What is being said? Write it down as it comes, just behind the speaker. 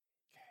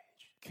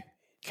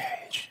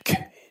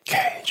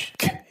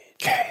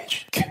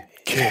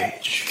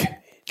Cage.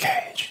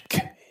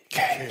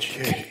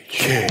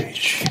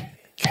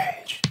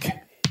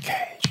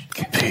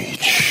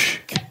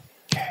 Peach.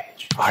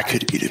 I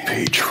could eat a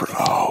peach for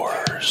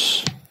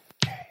hours.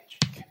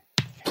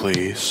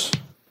 Please.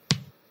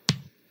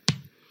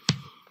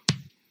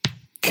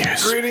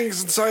 Kiss.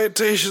 Greetings and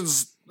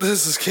salutations.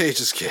 This is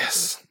Cage's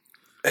Kiss.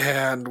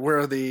 And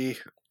we're the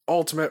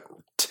ultimate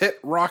tit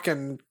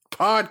rockin'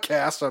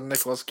 podcast on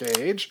Nicolas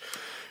Cage,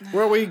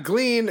 where we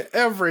glean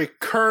every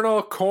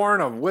kernel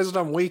corn of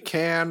wisdom we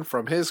can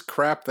from his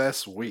crap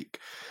this week.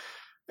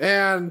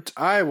 And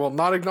I will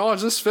not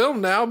acknowledge this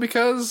film now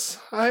because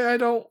I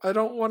don't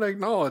want to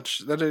acknowledge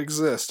that it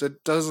exists.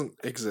 It doesn't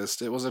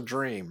exist. It was a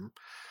dream.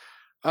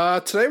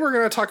 Today we're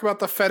going to talk about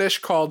the fetish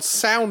called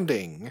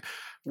sounding,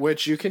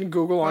 which you can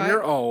Google on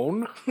your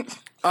own.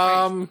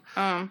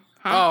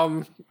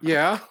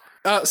 Yeah.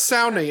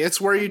 Sounding.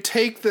 It's where you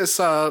take this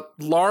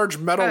large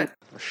metal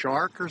a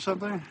shark or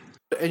something,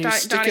 and you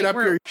stick it up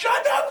your.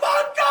 Shut the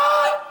fuck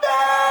up,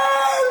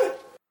 man!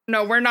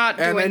 No, we're not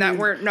doing that. You...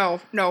 We're no.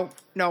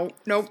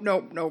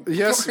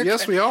 Yes,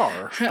 yes, we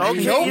are.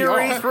 Okay,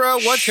 Urethra,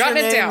 what's your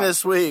name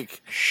this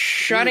week?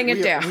 Shutting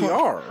it down. We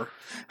are.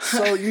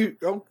 So you.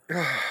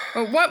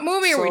 What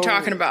movie are we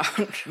talking about?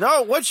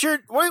 No, what's your?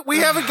 We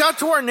haven't got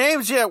to our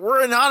names yet.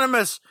 We're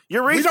anonymous.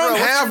 Urethra. We don't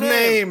what's have your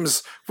name?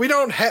 names. We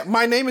don't have.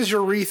 My name is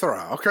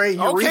Urethra. Okay,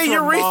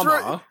 Urethra.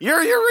 Mama.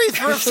 You're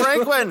Urethra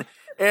Franklin.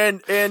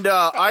 And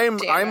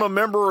I'm a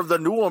member of the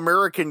New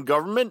American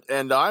Government,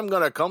 and I'm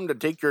gonna come to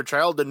take your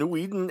child to New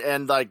Eden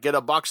and get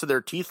a box of their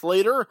teeth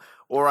later.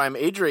 Or I'm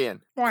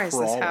Adrian. Why is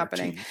this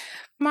happening?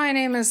 My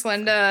name is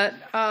Linda,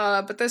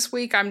 but this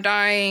week I'm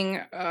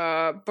dying,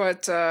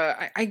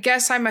 I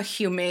guess I'm a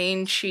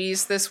humane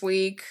cheese this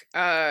week,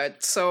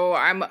 so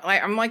I'm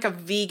like a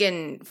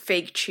vegan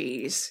fake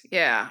cheese.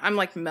 Yeah, I'm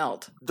like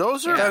melt.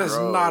 That is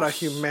not a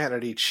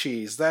humanity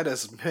cheese. That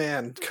is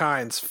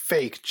mankind's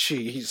fake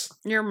cheese.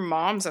 Your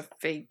mom's a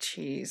fake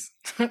cheese.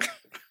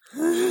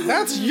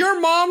 That's your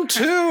mom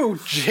too,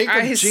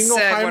 Jacob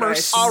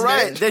Jingleheimer. All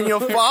right, then your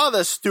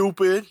father,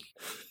 stupid.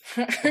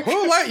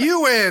 Who let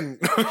you in?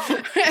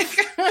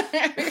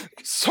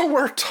 So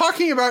we're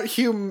talking about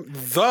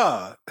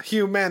the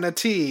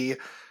humanity,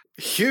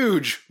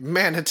 huge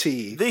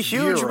manatee. The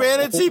huge Bureau.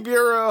 manatee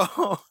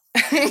bureau.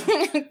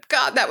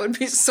 God, that would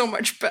be so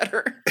much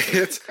better.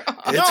 It's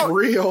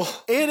real.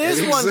 It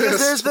is one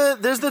because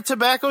there's the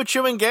tobacco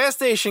chewing gas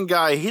station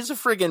guy. He's a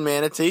friggin'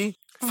 manatee.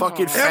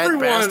 Fucking fat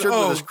bastard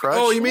with his crutch.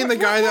 Oh, you mean the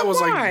guy that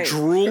was like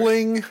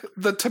drooling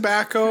the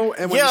tobacco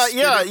and when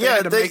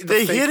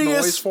the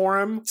hideous noise for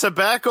him?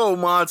 Tobacco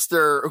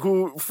monster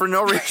who, for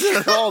no reason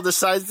at all,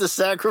 decides to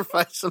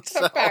sacrifice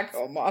himself.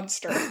 Tobacco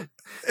monster.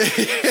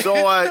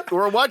 So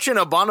we're watching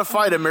a bona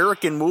fide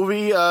American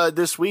movie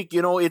this week.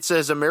 You know, it's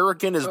as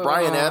American as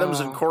Bryan Adams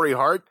and Corey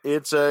Hart.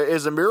 It's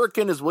as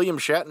American as William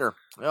Shatner.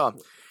 Yeah.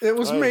 It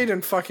was made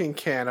in fucking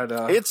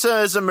Canada. It's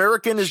as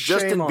American as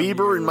Justin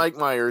Bieber and Mike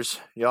Myers.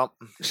 Yep.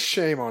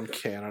 Shame on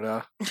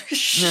Canada.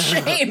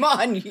 Shame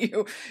on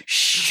you.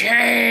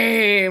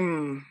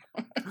 Shame.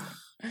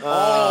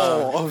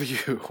 All of you.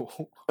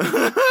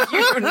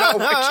 You know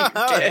what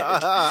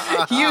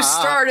you did. You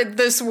started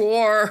this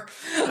war.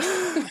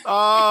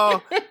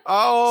 So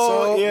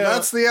yeah.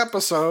 That's the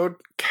episode.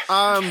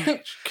 I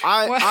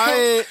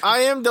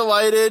am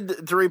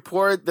delighted to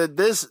report that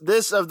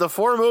this of the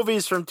 4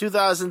 movies from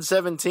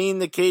 2017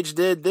 that Cage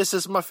did, this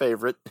is my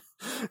favorite.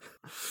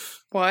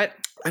 What?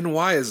 And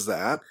why is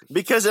that?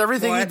 Because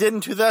everything he did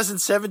in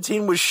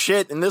 2017 was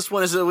shit, and this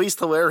one is at least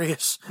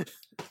hilarious.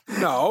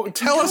 No,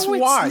 tell us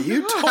why.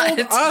 You told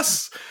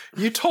us.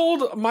 You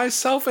told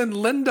myself and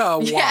Linda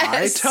why.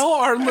 Yes. Tell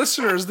our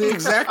listeners the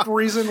exact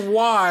reason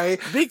why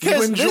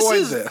you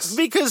enjoyed this.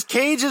 Because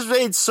Cage has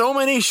made so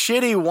many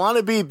shitty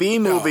wannabe B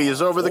movies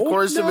over the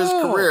course of his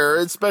career,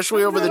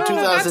 especially over the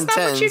 2010s. That's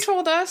not what you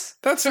told us.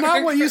 That's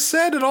not what you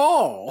said at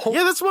all.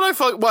 Yeah, that's what I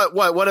thought.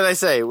 What did I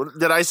say?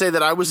 Did I say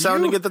that I was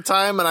sounding at the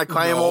time and I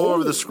climb all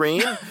over the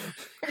screen?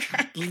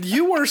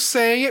 You were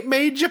saying it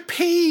made you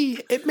pee.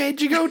 It made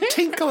you go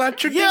tinkle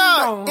at your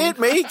ding-dong. It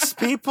makes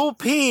people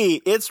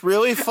pee. It's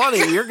really funny.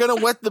 You're going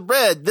to wet the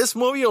bed. This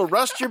movie will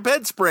rust your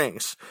bed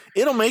springs.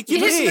 It'll make you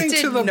pee.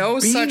 Listening to the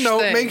no B such note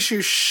thing. makes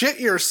you shit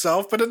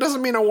yourself, but it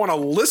doesn't mean I want to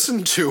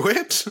listen to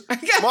it.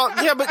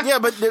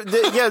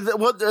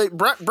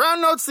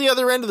 Brown note's the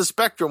other end of the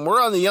spectrum. We're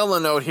on the yellow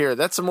note here.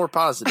 That's a more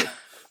positive.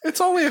 It's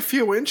only a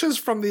few inches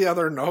from the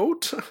other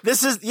note.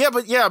 This is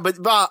but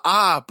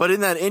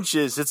in that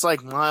inches, it's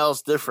like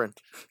miles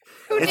different.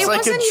 Dude, it's it like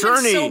wasn't a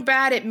journey. even so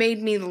bad. It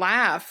made me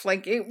laugh.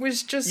 Like it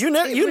was just. You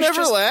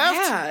never laughed?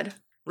 Bad.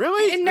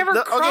 Really? It never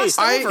crossed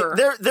over.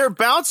 They're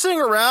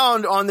bouncing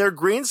around on their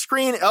green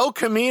screen El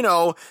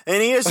Camino, and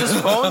he has his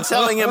phone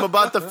telling him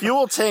about the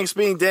fuel tanks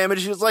being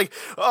damaged. He's like,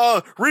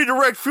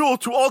 redirect fuel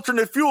to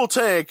alternate fuel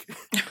tank.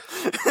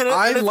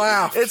 I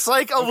laughed. It's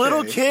like a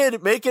little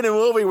kid making a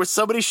movie where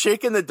somebody's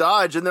shaking the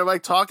Dodge, and they're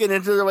like talking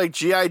into their like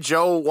G.I.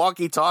 Joe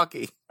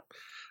walkie-talkie.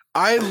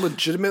 I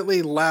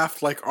legitimately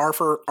laughed like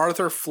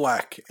Arthur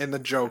Fleck in The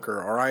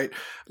Joker, all right?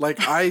 Like,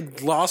 I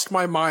lost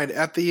my mind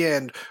at the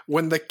end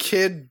when the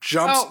kid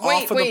jumps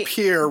off of the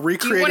pier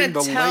recreating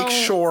the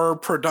Lakeshore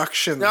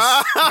Productions.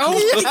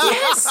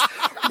 Yes!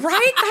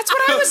 Right? That's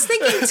what I was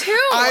thinking, too.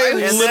 I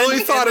literally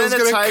thought it was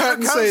going to cut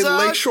and say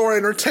Lakeshore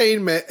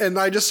Entertainment, and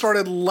I just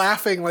started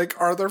laughing like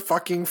Arthur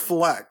fucking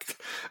Fleck.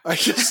 I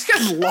just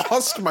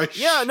lost my shit.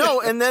 Yeah,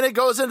 no, and then it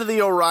goes into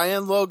the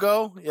Orion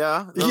logo.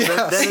 Yeah.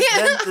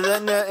 Yes.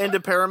 Then into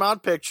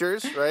Paramount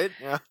Pictures, right?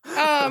 Yeah.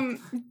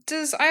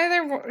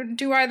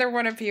 Do either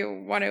one of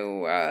you want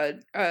to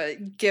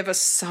give a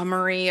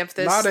summary of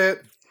this? Not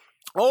it.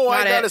 Oh,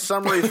 I got a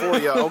summary for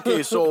you.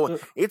 Okay, so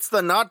it's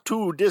the not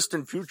too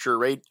distant future,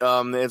 right?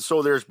 And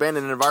so there's been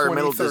an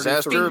environmental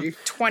disaster.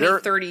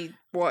 2030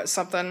 what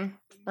something?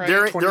 Right?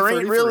 There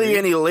ain't really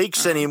any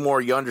lakes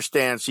anymore, you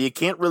understand, so you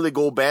can't really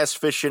go bass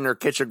fishing or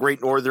catch a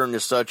great northern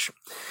as such.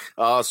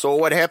 So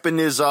what happened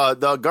is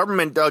the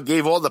government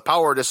gave all the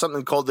power to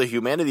something called the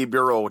Humanity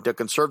Bureau to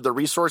conserve the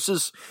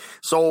resources.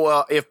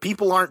 So if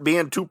people aren't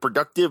being too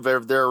productive,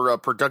 if their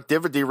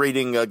productivity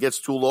rating gets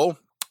too low,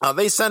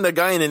 they send a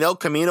guy in an El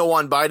Camino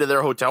on by to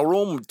their hotel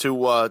room to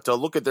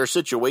look at their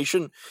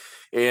situation.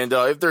 And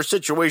if their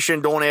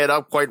situation don't add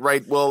up quite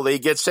right, well, they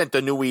get sent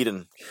to New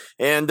Eden.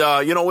 And,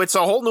 it's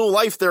a whole new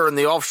life there in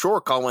the offshore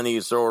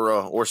colonies,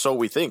 or so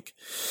we think.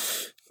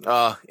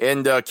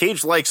 And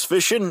Cage likes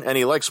fishing, and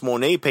he likes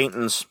Monet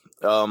paintings.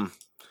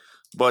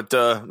 But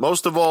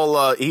most of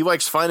all, he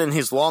likes finding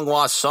his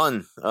long-lost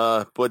son.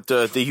 But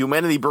the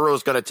Humanity Bureau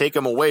is going to take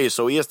him away,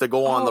 so he has to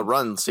go on the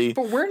run, see?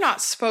 But we're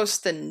not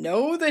supposed to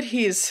know that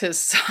he's his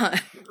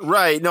son.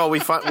 Right, no, we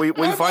find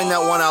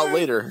that one out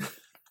later.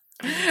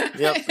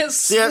 Yep.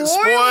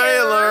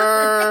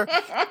 Spoiler!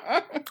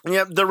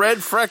 Yep, the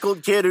red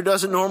freckled kid who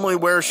doesn't normally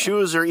wear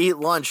shoes or eat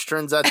lunch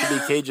turns out to be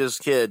Cage's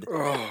kid.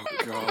 Oh,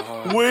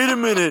 God. Wait a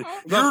minute.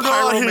 You're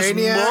not his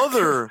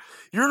mother.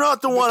 You're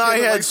not the one I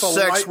had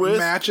sex with.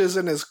 Matches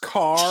in his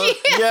car.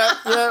 Yeah.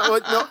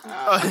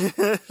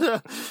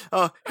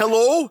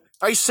 Hello?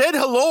 I said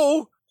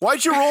hello.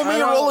 Why'd you roll me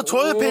a roll of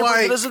toilet paper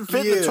that doesn't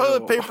fit the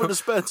toilet paper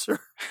dispenser?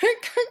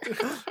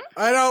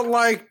 I don't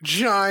like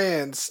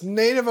giants.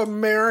 Native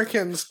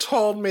Americans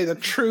told me the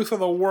truth of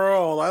the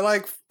world. I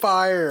like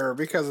fire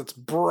because it's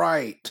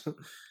bright.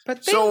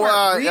 But they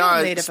weren't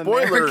real Native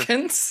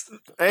Americans.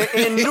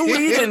 In New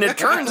Eden, it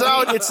turns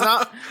out it's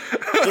not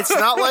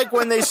like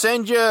when they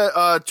send you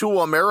to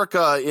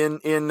America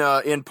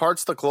in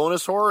parts of the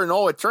Clonus horror.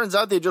 No, it turns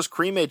out they just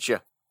cremate you.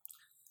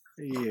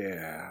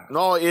 Yeah.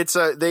 No, it's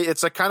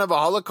a kind of a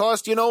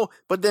Holocaust,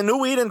 but the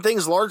New Eden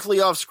thing's largely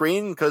off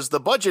screen because the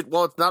budget,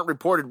 well, it's not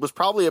reported, was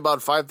probably about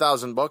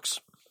 $5,000.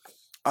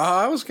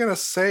 I was gonna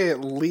say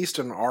at least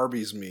an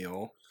Arby's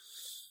meal.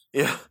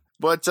 Yeah,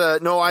 but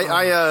no,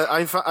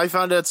 I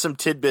found out some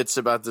tidbits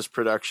about this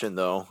production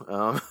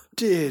though.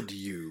 Did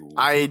you?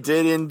 I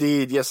did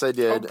indeed. Yes, I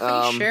did.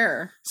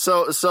 Sure.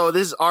 So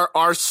this is our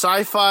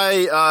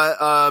sci-fi,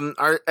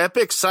 our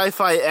epic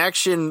sci-fi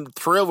action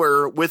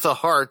thriller with a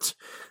heart.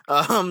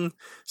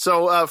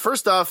 So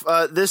first off,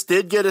 this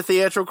did get a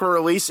theatrical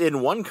release in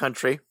one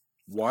country.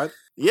 What?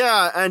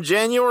 Yeah, on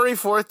January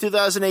 4th,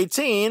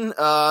 2018,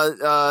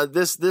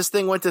 this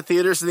thing went to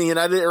theaters in the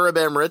United Arab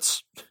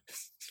Emirates,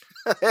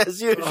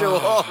 as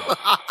usual.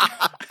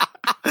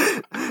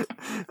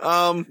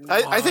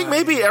 I think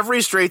maybe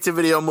every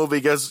straight-to-video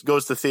movie goes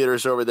to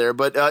theaters over there,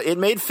 but it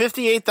made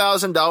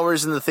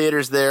 $58,000 in the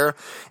theaters there,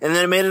 and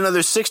then it made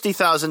another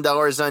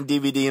 $60,000 on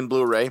DVD and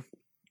Blu-ray.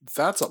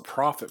 That's a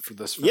profit for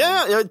this film.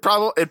 Yeah, it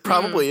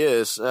probably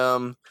is.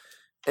 And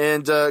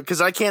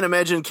because I can't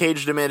imagine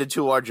Cage demanded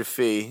too large a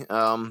fee.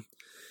 So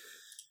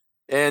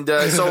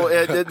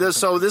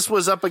this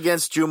was up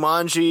against a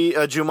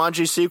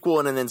Jumanji sequel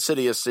and an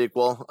Insidious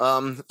sequel.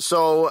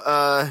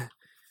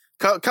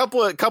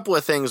 Couple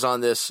of things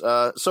on this.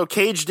 So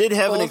Cage did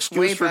have an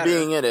excuse for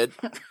being in it.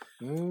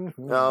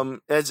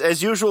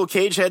 As usual,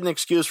 Cage had an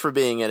excuse for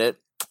being in it.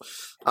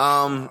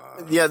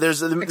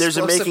 There's a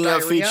making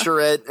of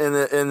featurette in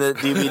the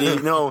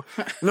DVD.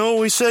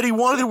 No, he said he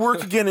wanted to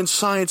work again in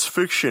science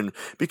fiction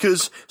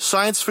because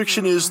science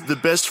fiction is the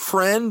best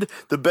friend,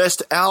 the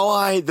best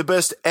ally, the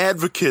best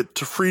advocate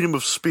to freedom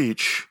of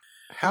speech.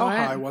 How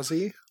high was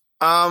he?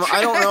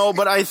 I don't know,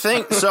 but I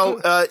think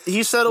so.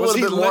 He said a little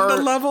bit more. Was he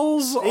Linda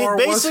levels or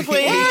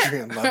basically, was he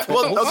Adrian levels?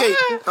 Well,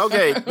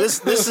 okay.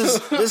 This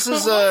is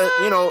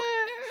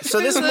So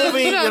this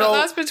movie,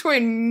 that's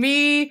between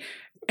me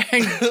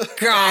and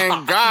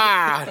God.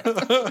 I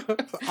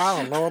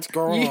don't know what's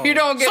going on. You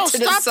don't get to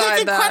decide stop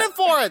taking that. credit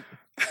for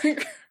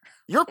it.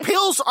 Your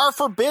pills are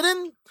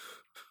forbidden.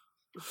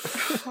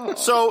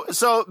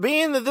 So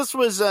being that this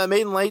was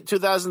made in late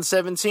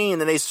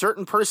 2017 and a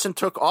certain person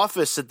took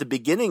office at the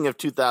beginning of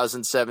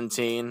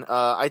 2017,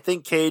 I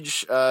think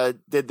Cage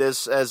did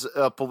this as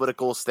a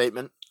political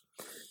statement.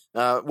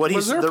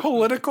 Was there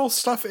political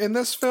stuff in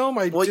this film?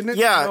 I didn't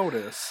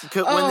notice.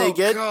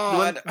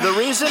 The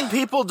reason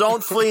people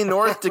don't flee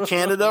north to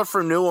Canada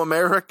from New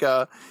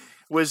America,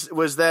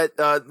 was that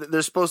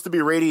there's supposed to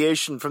be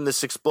radiation from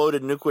this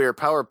exploded nuclear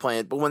power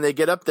plant, but when they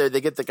get up there, they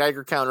get the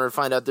Geiger counter and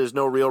find out there's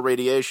no real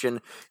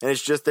radiation, and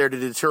it's just there to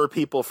deter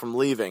people from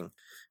leaving.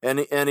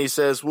 And he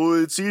says,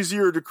 well, it's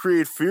easier to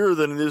create fear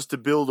than it is to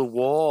build a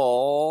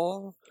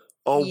wall.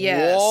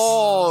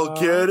 Wall,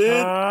 get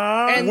it?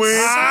 And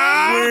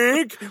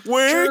wink, wink,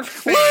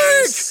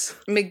 Jerkface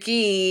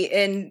McGee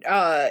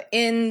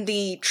in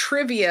the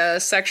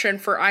trivia section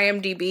for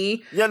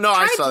IMDb. Yeah, no,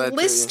 I saw that.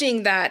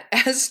 Listing that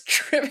as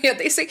trivia.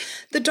 They say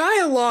the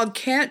dialogue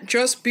can't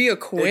just be a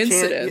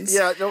coincidence.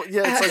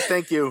 It's like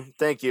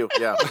thank you,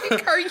 yeah.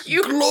 Like, are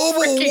you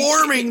global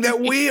warming that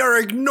we are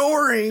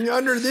ignoring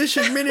under this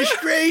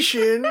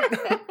administration?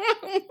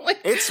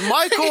 It's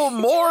Michael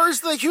Moore's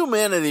The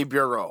Humanity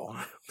Bureau.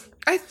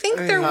 I think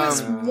there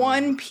was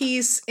one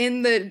piece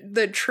in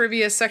the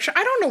trivia section.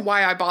 I don't know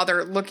why I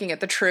bother looking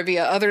at the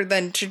trivia other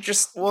than to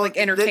just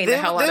entertain the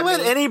hell out of me. They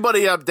let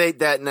anybody update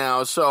that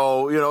now,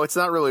 so it's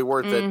not really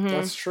worth it.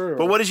 That's true.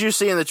 But what did you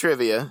see in the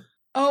trivia?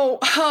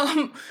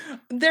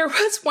 There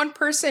was one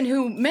person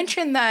who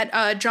mentioned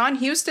that John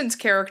Huston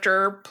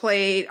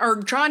played a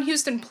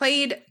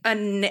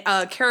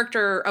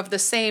character of the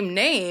same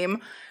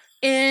name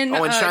in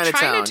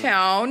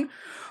Chinatown.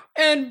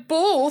 And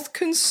both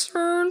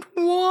concerned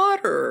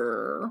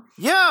water.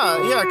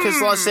 Yeah, because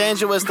Los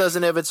Angeles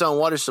doesn't have its own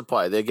water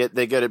supply. They get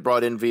it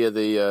brought in via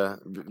the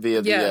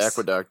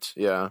aqueduct.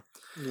 Yeah.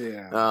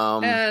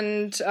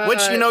 And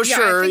which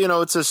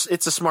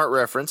it's a smart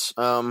reference.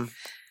 And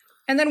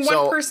then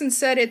one person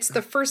said it's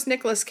the first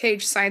Nicolas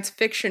Cage science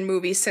fiction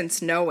movie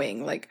since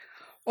Knowing. Like,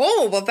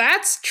 oh well,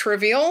 that's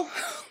trivial.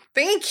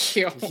 Thank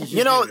you.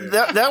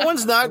 That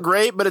one's not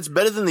great, but it's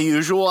better than the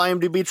usual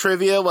IMDb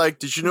trivia. Like,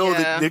 did you know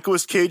that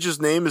Nicolas Cage's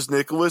name is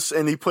Nicholas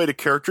and he played a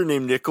character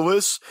named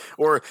Nicholas?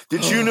 Or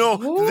did you know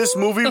that this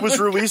movie was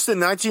released in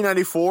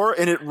 1994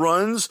 and it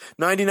runs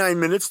 99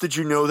 minutes? Did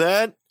you know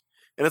that?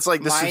 And it's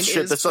like, this is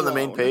shit that's on the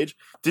main page.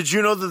 Did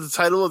you know that the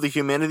title of the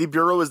Humanity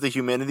Bureau is the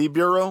Humanity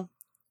Bureau?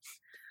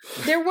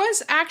 There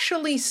was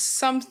actually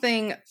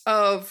something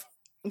of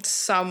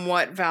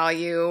somewhat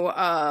value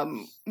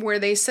where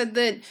they said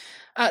that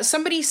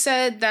somebody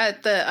said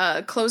that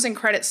the closing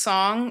credit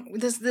song.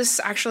 This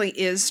actually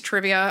is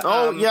trivia.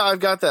 I've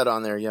got that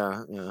on there.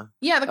 Yeah.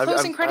 The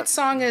closing credit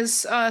song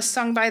is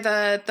sung by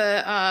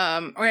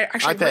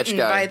written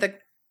by the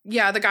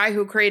guy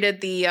who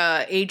created the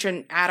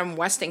Agent Adam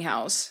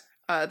Westinghouse.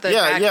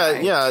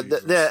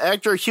 The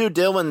actor Hugh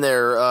Dillon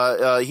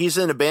there. He's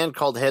in a band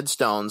called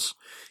Headstones,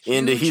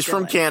 and he's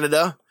from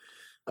Canada.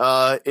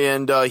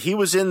 And he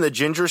was in the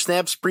Ginger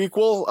Snaps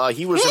prequel.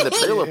 He was in the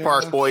Trailer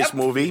Park Boys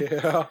movie.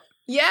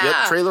 Yeah. Yep,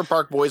 Trailer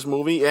Park Boys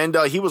movie. And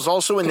he was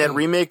also in that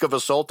remake of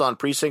Assault on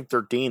Precinct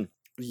 13.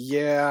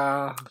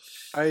 Yeah.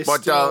 I'm never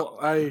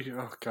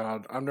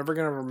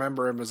going to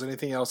remember him as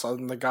anything else other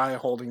than the guy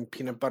holding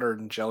peanut butter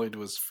and jelly to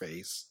his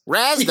face.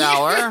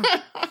 Rasdauer.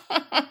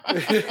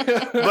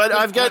 But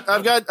I've got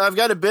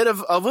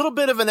a little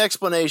bit of an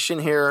explanation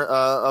here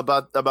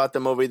about the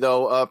movie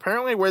though.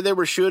 Apparently where they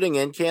were shooting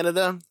in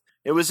Canada,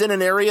 it was in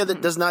an area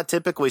that does not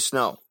typically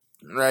snow.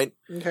 Right.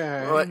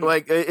 Okay.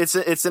 Like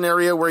it's an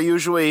area where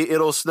usually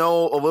it'll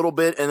snow a little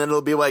bit and then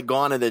it'll be like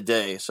gone in a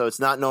day. So it's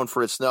not known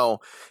for its snow.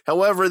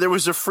 However, there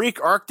was a freak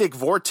Arctic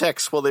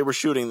vortex while they were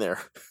shooting there.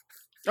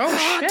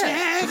 Oh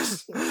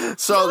shit!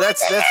 So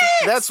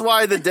that's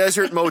why the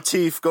desert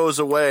motif goes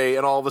away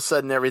and all of a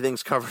sudden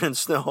everything's covered in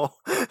snow.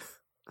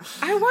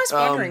 I was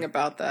wondering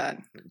about that.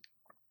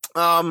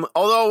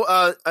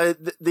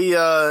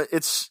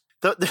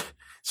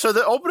 So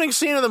the opening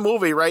scene of the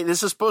movie, right?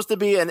 This is supposed to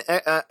be an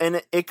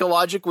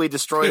ecologically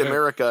destroyed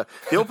America.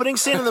 The opening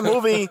scene of the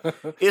movie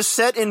is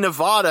set in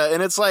Nevada,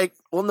 and it's like,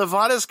 well,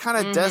 Nevada's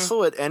kind of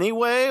desolate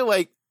anyway.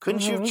 Like,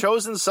 couldn't you have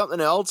chosen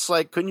something else?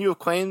 Like, couldn't you have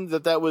claimed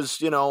that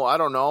was, I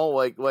don't know,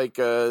 like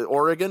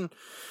Oregon,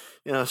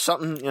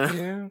 something,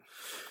 Yeah.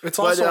 It's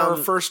also our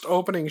first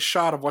opening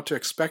shot of what to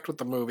expect with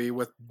the movie,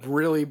 with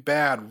really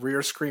bad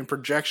rear screen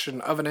projection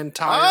of an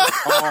entire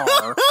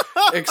car,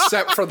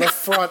 except for the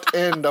front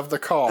end of the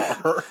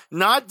car.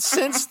 Not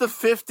since the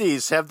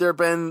 50s have there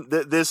been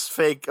this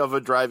fake of a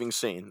driving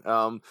scene.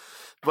 No,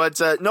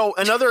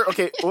 another,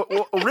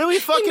 really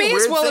fucking weird He may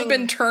as well thing. have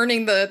been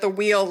turning the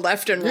wheel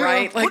left and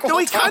right. Like, no,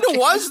 he kind of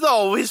was,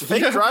 though. His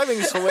fake driving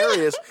is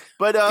hilarious.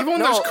 But even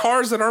when there's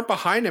cars that aren't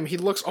behind him, he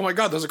looks, oh my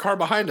God, there's a car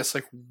behind us.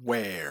 Like,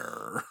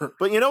 where?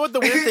 But you know what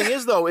the weird thing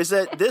is, though, is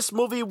that this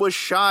movie was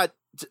shot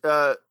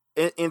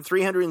in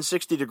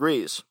 360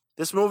 degrees.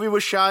 This movie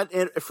was shot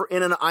in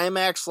an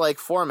IMAX-like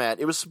format.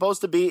 It was supposed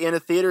to be in a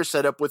theater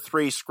setup with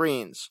 3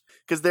 screens.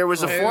 Because there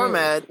was a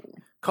format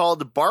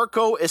called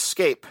Barco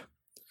Escape.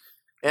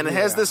 And it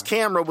has this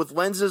camera with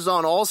lenses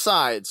on all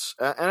sides.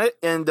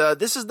 And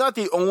this is not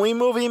the only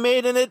movie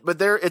made in it, but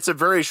it's a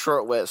very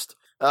short list.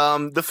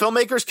 The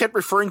filmmakers kept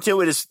referring to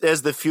it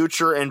as the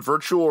future and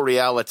virtual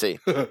reality.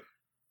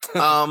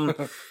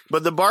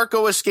 But the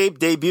Barco Escape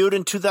debuted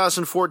in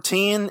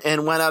 2014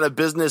 and went out of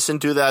business in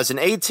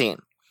 2018.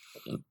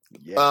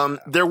 Yeah.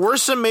 There were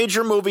some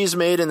major movies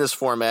made in this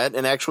format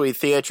and actually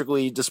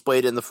theatrically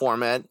displayed in the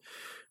format.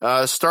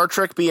 Star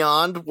Trek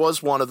Beyond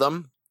was one of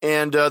them,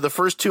 and the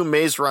first 2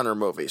 Maze Runner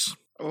movies.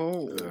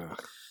 Oh.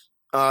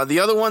 The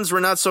other ones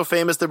were not so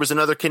famous. There was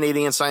another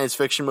Canadian science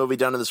fiction movie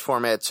done in this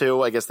format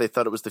too. I guess they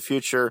thought it was the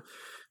future.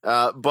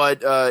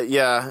 But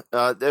I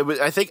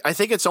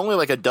think it's only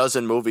like a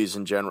dozen movies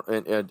in general,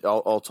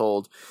 all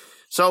told.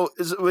 So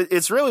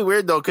it's really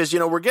weird though, because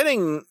we're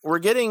getting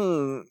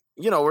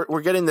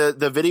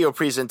the video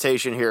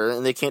presentation here,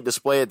 and they can't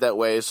display it that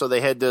way, so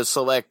they had to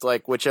select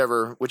like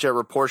whichever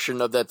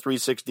portion of that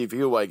 360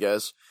 view. I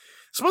guess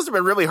it's supposed to have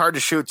been really hard to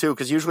shoot too,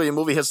 because usually a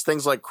movie has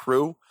things like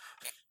crew,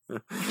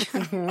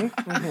 lighting,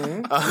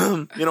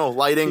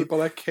 people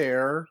that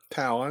care,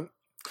 talent.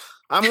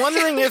 I'm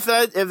wondering if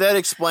that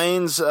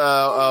explains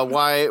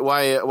why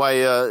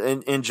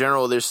in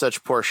general there's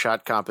such poor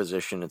shot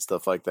composition and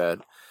stuff like that.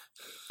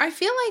 I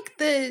feel like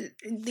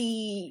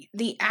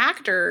the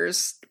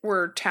actors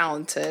were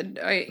talented.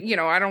 I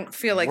don't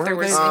feel like there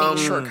was any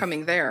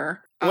shortcoming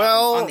there.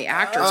 On the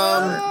actors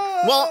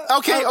part.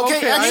 Okay.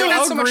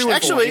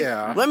 Actually,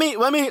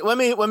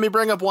 let me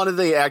bring up one of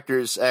the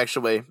actors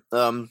actually,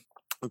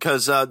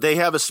 because they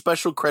have a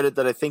special credit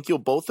that I think you'll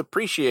both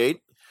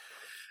appreciate.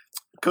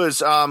 Because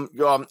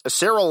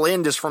Sarah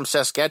Lind is from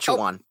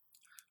Saskatchewan. Oh.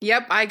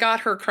 Yep, I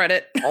got her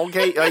credit.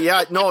 Okay,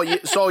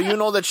 so you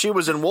know that she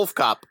was in Wolf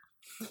Cop.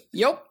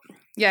 Yep.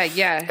 Yeah.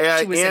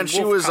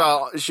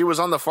 She was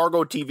on the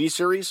Fargo TV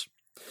series.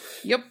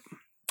 Yep.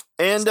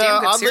 And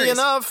oddly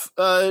enough,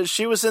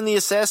 she was in the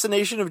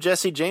assassination of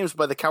Jesse James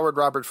by the coward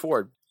Robert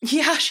Ford.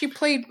 Yeah, she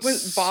played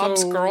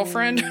Bob's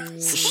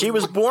girlfriend. She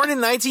was born in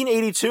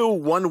 1982,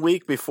 1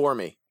 week before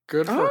me.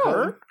 Good for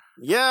her.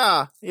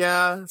 Yeah.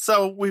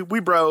 So we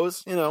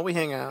bros, we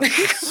hang out.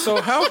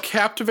 So how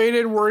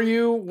captivated were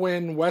you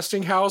when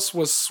Westinghouse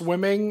was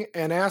swimming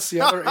and asked the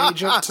other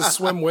agent to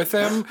swim with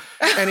him,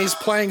 and he's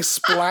playing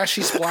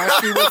splashy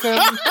with him,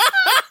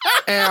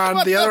 and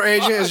the other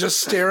agent is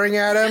just staring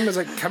at him? It's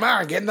like, come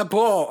on, get in the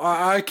pool.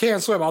 I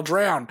can't swim. I'll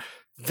drown.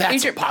 That's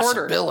Agent a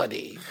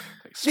possibility.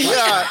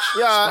 I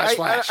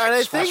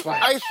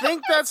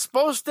think that's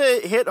supposed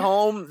to hit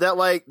home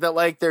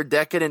that they're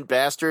decadent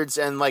bastards,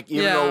 and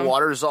even though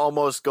water's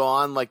almost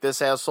gone, like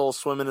this asshole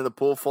swimming in a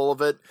pool full of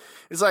it.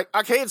 It's like,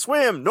 I can't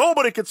swim.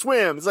 Nobody can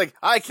swim. It's like,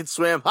 I can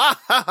swim. Ha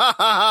ha ha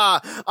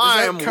ha ha.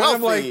 I am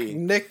kind wealthy. Of like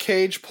Nick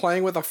Cage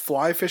playing with a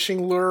fly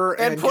fishing lure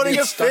and putting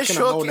a fish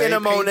hook in a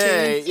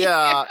Monet.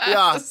 Yeah.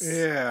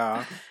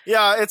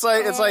 It's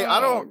like I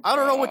don't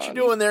know what you're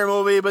doing there,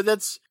 movie, but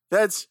that's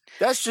just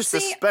a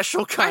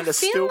special kind of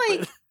stupid.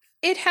 Like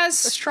it has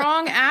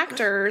strong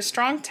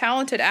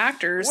talented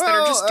actors that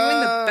are just doing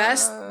the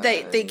best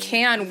they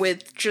can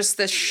with just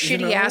this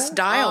shitty ass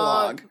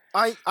dialogue.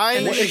 What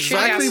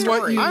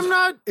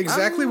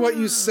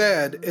you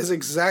said is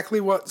exactly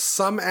what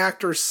some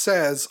actor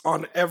says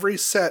on every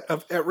set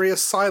of every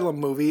Asylum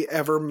movie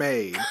ever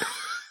made.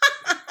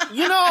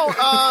 You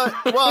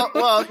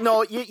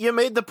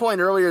made the point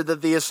earlier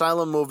that the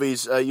Asylum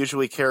movies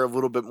usually care a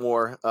little bit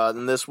more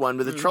than this one.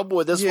 But the trouble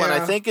with this one,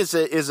 I think, is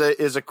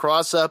a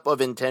cross up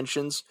of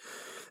intentions.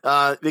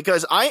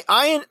 Because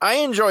I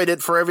enjoyed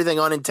it for everything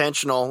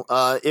unintentional.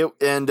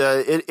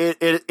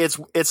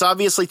 It's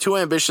obviously too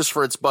ambitious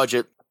for its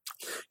budget.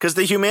 Because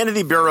the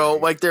Humanity Bureau,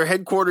 their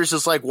headquarters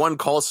is like one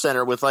call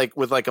center with a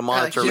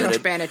monitor in it.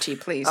 Vanity,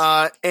 please.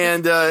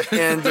 And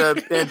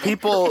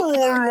people,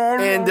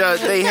 and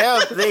they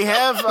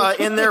have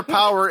in their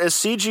power a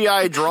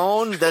CGI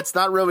drone that's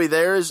not really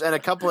theirs, and a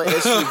couple of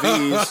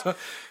SUVs.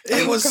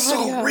 It was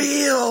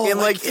real. And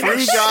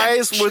 3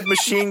 guys with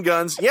machine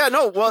guns. Yeah,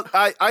 no, well,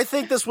 I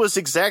think this was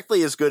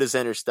exactly as good as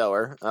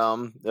Interstellar.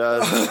 But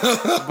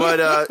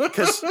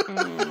because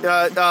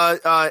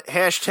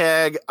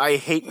hashtag I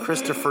hate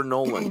Christopher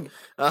Nolan.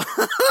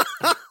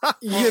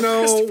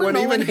 When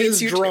even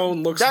his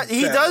drone looks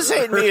he does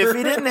hate me. If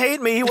he didn't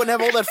hate me, he wouldn't have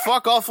all that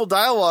fuck awful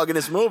dialogue in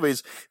his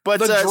movies.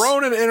 But the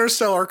drone in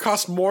Interstellar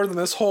cost more than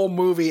this whole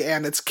movie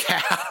and its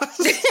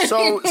cast.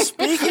 So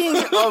speaking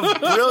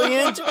of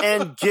brilliant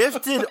and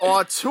gifted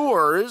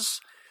auteurs,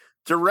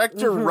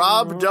 director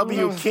Rob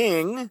W.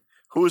 King,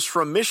 who's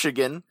from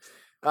Michigan,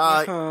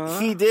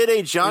 he did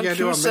a John Cusack.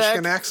 Do a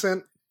Michigan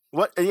accent.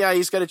 What? Yeah,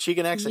 he's got a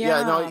Chican accent.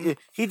 Yeah, no,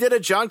 he did a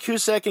John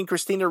Cusack and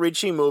Christina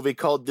Ricci movie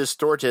called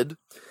Distorted,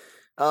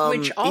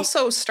 which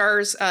also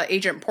stars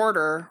Agent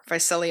Porter,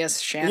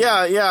 Vicelius Shannon.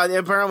 Yeah.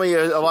 Apparently,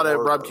 a lot of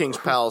Rob King's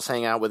pals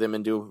hang out with him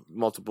and do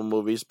multiple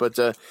movies. But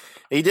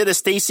he did a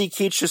Stacy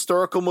Keach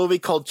historical movie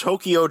called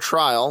Tokyo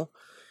Trial,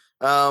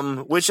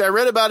 which I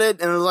read about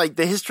it, and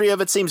the history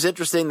of it seems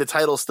interesting. The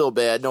title's still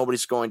bad.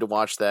 Nobody's going to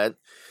watch that.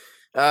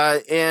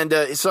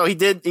 So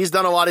he's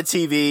done a lot of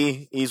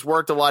TV. He's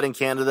worked a lot in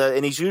Canada,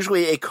 and he's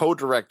usually a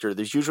co-director.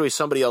 There's usually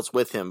somebody else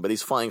with him, but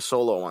he's flying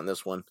solo on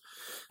this one.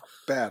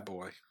 Bad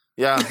boy.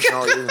 Yeah.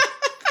 No,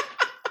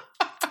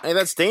 hey,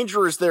 that's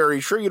dangerous there. Are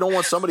you sure you don't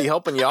want somebody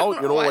helping you out?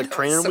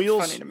 Training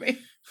wheels? Funny to me.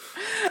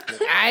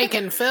 I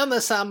can film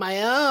this on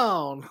my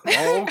own.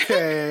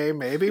 Okay,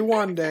 maybe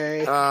one day.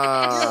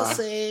 You'll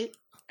see.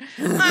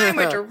 I'm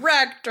a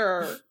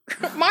director.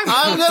 I'm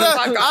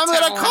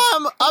gonna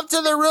climb up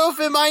to the roof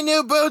in my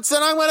new boots,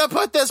 and I'm gonna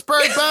put this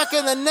bird back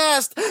in the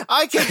nest.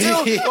 I can do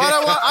what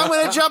I want. I'm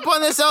gonna jump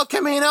on this El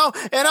Camino,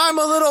 and I'm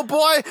a little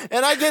boy,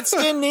 and I get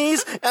skin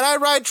knees, and I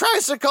ride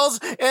tricycles,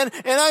 and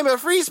I'm a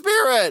free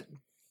spirit.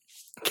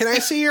 Can I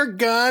see your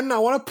gun? I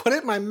want to put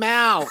it in my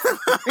mouth.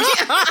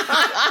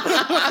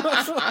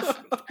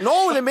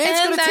 No, the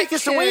man's going to take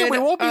us away. We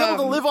won't be able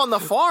to live on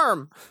the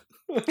farm.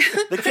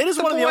 The kid is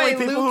one of the only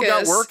people who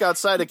got work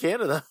outside of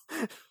Canada.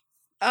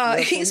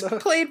 He's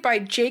played by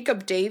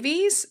Jacob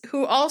Davies,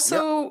 who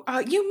also,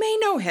 you may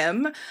know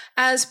him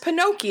as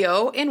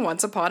Pinocchio in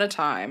Once Upon a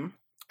Time.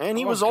 And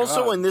he was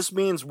also in This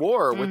Means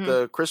War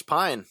with Chris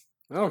Pine.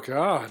 Oh,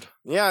 God.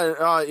 Yeah,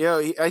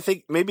 I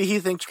think maybe he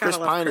thinks Chris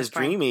Pine is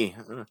dreamy.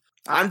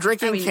 I'm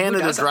drinking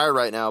Canada Dry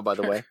right now, by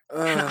the way.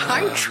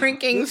 I'm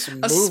drinking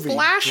a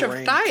splash of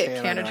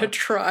Diet Canada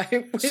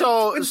Dry.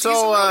 So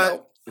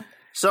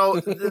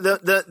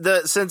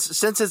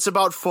since it's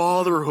about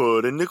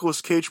fatherhood, and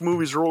Nicolas Cage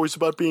movies are always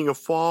about being a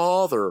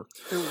father.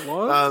 It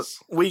was.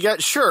 We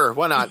got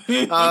why not?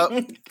 You got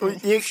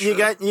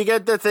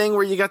the thing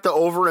where you got the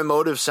over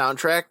emotive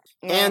soundtrack.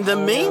 And the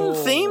main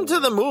theme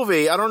to the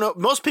movie, I don't know,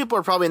 most people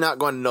are probably not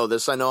going to know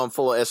this. I know I'm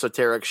full of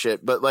esoteric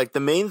shit, but like the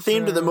main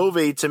theme to the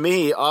movie, to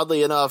me,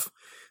 oddly enough,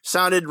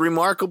 sounded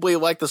remarkably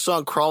like the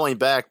song Crawling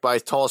Back by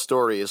Tall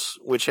Stories,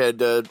 which had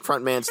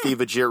frontman Steve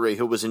Augeri,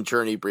 who was in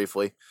Journey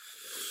briefly.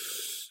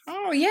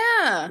 Oh,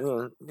 yeah.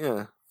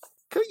 Yeah.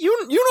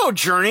 You know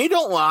Journey,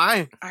 don't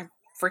lie. I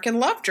freaking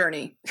love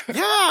Journey.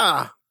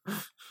 Yeah.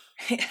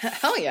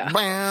 Hell yeah.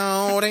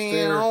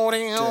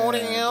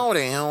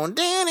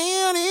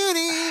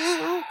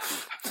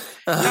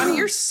 Johnny,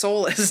 your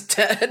soul is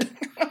dead.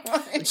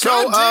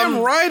 So, damn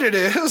right it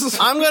is.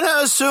 I'm going to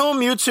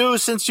assume you two,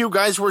 since you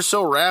guys were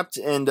so rapt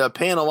and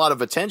paying a lot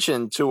of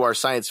attention to our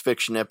science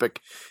fiction epic,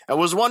 I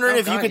was wondering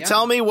if you could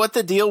tell me what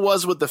the deal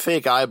was with the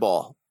fake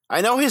eyeball. I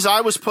know his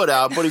eye was put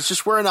out, but he's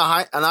just wearing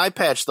an eye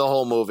patch the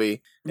whole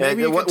movie.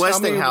 Maybe you could tell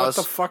me what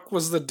the fuck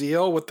was the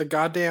deal with the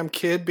goddamn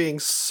kid being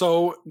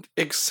so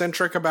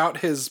eccentric about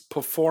his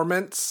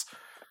performance?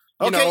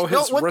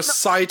 His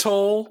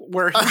recital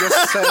where he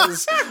just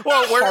says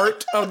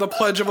part of the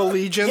Pledge of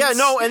Allegiance. Yeah,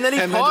 no, and then he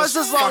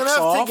pauses long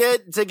enough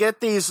to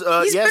get these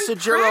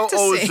Yasujiro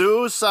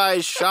Ozu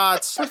size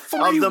shots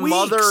of the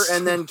mother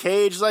and then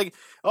Cage like,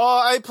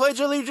 I pledge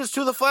allegiance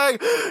to the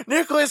flag,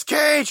 Nicolas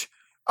Cage.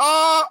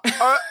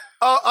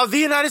 Of the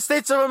United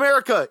States of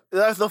America.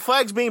 The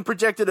flag's being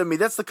projected at me.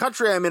 That's the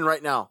country I'm in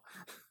right now.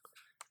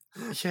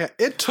 Yeah,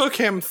 it took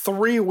him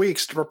 3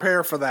 weeks to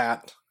prepare for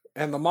that.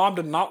 And the mom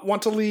did not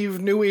want to leave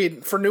New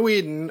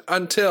Eden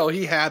until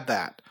he had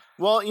that.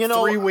 Well,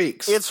 3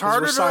 weeks. It's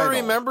harder to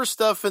remember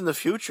stuff in the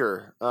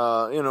future,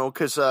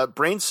 because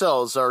brain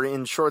cells are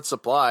in short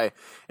supply.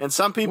 And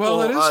some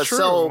people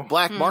sell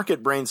black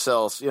market brain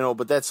cells,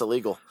 but that's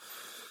illegal.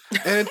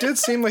 And it did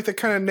seem like the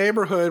kind of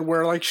neighborhood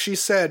where, like she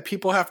said,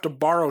 people have to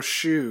borrow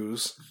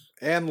shoes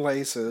and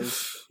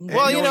laces.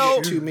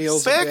 Well, 2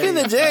 meals back a day in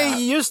the day,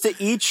 you used to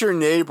eat your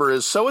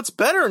neighbors, so it's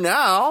better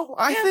now.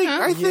 I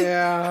think.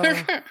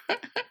 Yeah.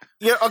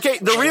 Yeah. Okay.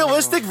 The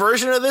realistic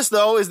version of this,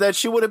 though, is that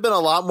she would have been a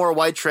lot more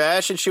white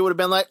trash, and she would have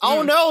been like,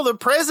 "Oh no, the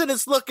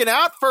president's looking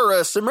out for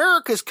us.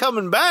 America's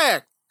coming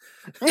back."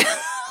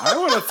 I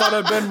would have thought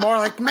it'd been more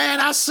like, "Man,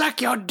 I'll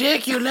suck your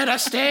dick. You let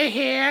us stay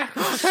here.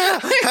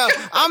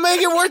 I'll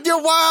make it worth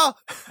your while."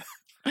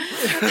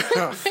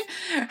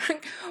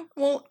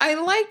 Well, I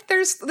like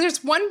there's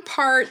one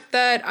part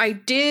that I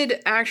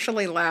did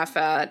actually laugh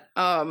at.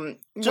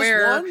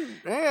 Where one?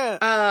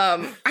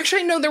 Yeah.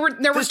 Actually no, there were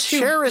this two.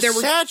 Chair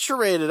is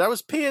saturated. I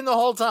was peeing the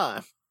whole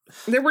time.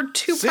 There were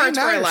two parts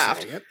where I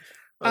laughed.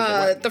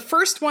 The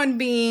first one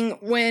being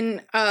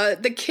when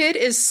the kid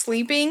is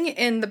sleeping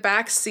in the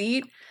back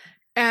seat,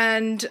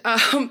 and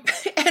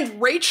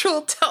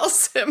Rachel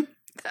tells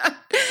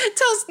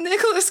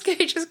Nicolas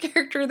Cage's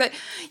character that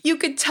you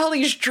could tell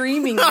he's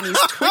dreaming and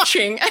he's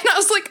twitching, and I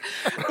was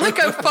like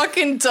a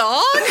fucking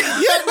dog.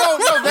 Yeah, no.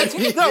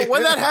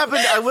 When that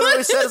happened, I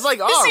literally said, "It's like,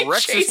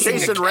 Rex is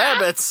chasing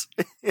rabbits."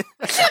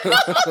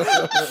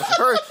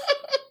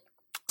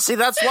 See,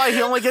 that's why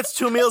he only gets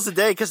 2 meals a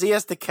day, because he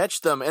has to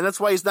catch them, and that's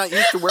why he's not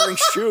used to wearing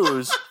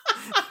shoes.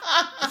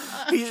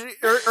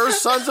 Her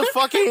son's a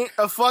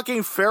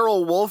fucking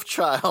feral wolf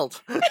child.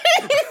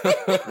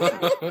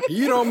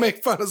 You don't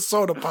make fun of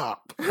Soda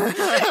Pop.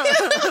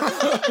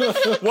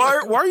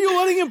 Why are you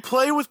letting him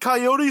play with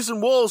coyotes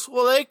and wolves?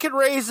 Well, they can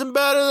raise them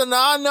better than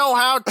I know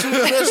how to,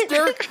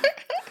 mister.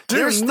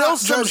 There's still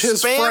some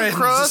Spam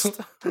crust.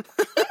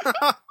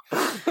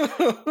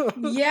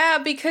 Yeah,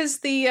 because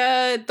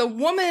the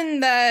woman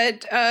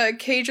that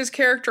Cage's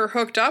character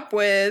hooked up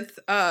with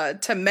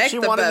to make she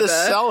the wanted bebe, to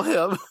sell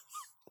him.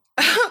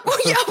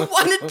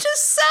 Wanted to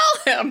sell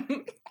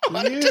him.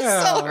 Wanted to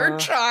sell her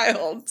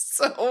child.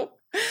 So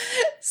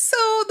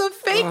the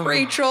fake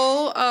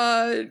Rachel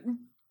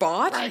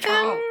bought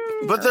him.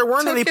 But there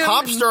weren't any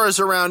pop stars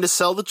around to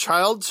sell the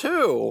child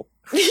to.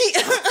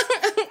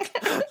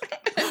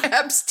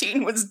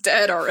 Epstein was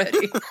dead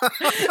already.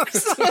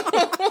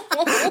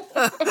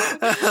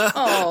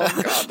 Oh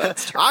God,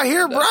 that's true. I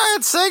hear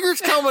Bryan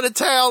Singer's coming to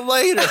town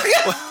later.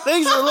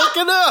 Things are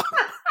looking up.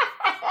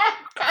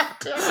 God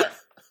damn it.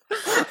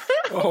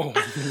 Oh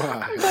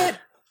my! But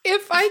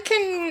if I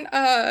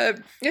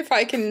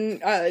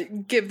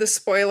can give the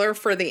spoiler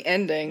for the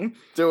ending,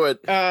 Do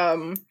it.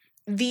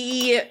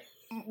 The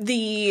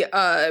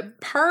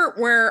part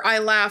where I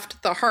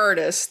laughed the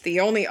hardest, the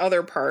only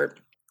other part,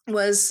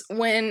 was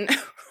when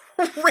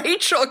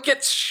Rachel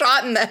gets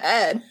shot in the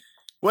head.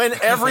 When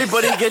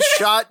everybody gets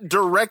shot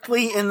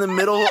directly in the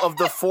middle of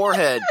the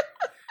forehead.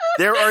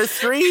 There are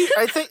three,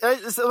 I think,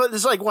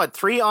 there's like, what,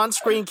 3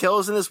 on-screen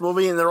kills in this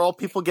movie, and they're all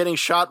people getting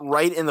shot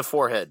right in the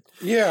forehead.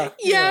 Yeah.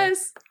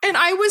 Yes. And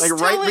I was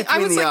Like, I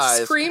was like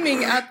eyes.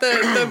 screaming at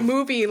the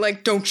movie,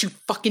 like, don't you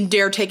fucking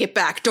dare take it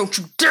back. Don't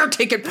you dare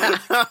take it back.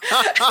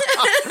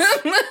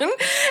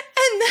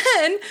 and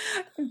then,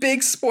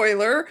 big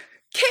spoiler,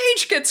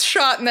 Cage gets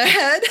shot in the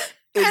head.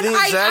 In and the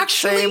exact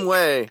same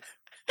way.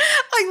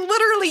 I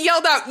literally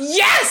yelled out,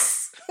 yes!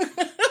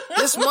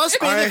 This must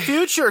be the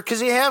future,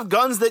 because you have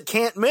guns that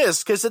can't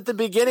miss. Because at the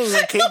beginning,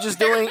 when Cage is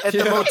doing at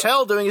the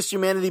motel doing his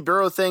Humanity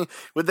Bureau thing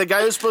with the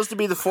guy who's supposed to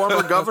be the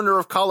former governor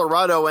of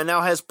Colorado and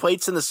now has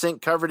plates in the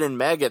sink covered in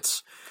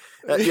maggots.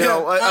 Again,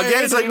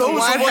 it's like, the who's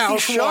White the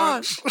lucky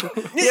House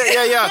shot?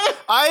 Yeah.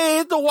 I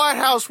ate the White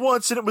House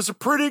once, and it was a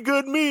pretty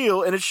good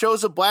meal. And it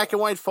shows a black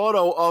and white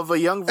photo of a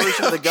young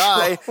version of the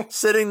guy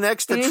sitting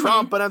next to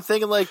Trump. And I'm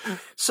thinking, like,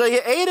 so you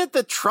ate at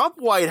the Trump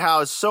White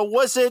House. So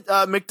was it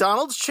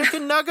McDonald's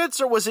chicken nuggets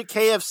or was it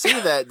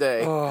KFC that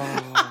day?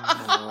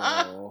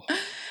 Oh.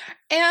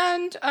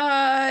 And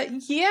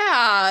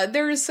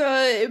there's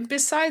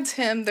besides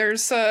him,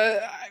 there's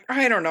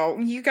I don't know,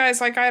 you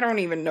guys, like, I don't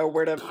even know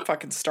where to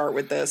fucking start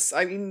with this.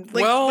 I mean,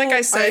 like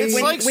I said, it's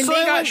when, like when they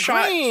got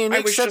shot, Green,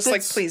 I was except just like,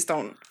 it's- please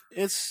don't.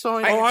 It's so.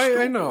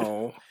 I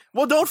know.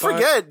 Well, don't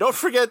forget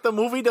the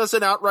movie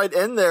doesn't outright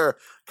end there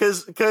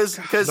because it's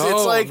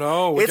like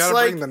we it's gotta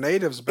like bring the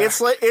natives back.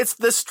 it's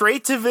the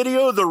straight to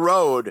video The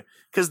Road,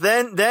 because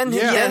then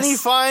he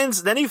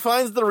finds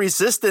the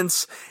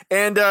resistance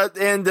and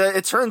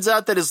it turns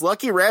out that his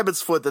lucky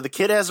rabbit's foot that the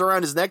kid has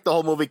around his neck the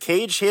whole movie,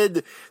 Cage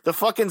hid the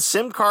fucking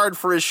SIM card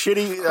for his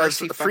shitty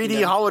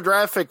 3D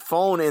holographic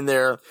phone in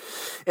there,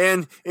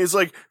 and it's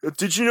like,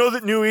 did you know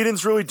that New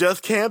Eden's really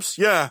death camps?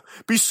 Yeah,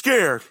 be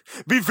scared,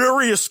 be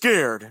very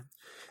scared.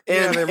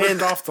 And they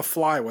ripped off The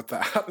Fly with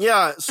that.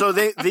 Yeah, so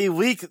they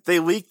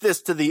leak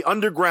this to the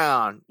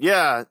underground.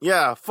 Yeah,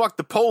 fuck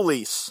the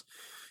police.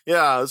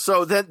 Yeah,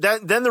 so then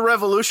the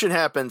revolution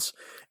happens.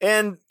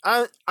 And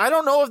I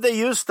don't know if they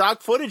used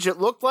stock footage. It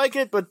looked like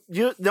it, but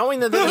knowing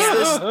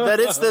that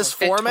it's this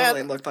format, It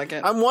totally looked like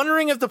it. I'm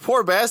wondering if the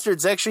poor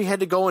bastards actually had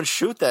to go and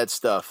shoot that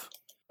stuff.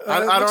 It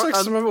looks like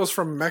some of it was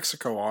from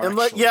Mexico,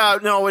 actually.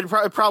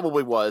 It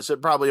probably was.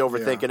 It probably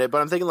overthinking it,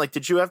 but I'm thinking, like,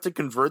 did you have to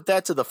convert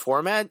that to the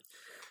format?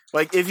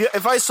 Like,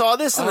 if I saw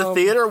this in the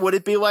theater, would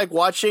it be like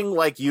watching,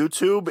 like,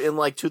 YouTube in,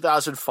 like,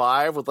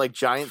 2005 with, like,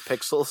 giant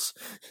pixels?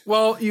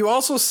 Well, you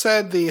also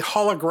said the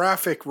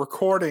holographic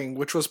recording,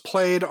 which was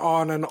played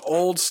on an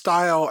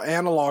old-style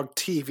analog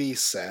TV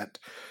set.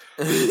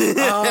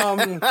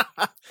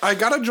 I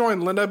gotta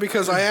join Linda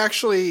because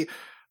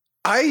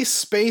I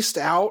spaced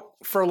out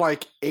for,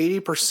 like,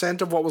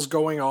 80% of what was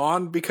going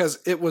on because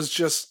it was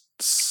just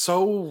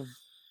so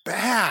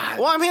bad.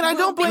 Well, I mean, I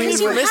don't blame you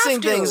for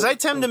missing things. I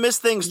tend to miss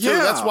things too. Yeah.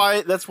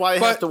 That's why I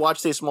have to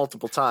watch these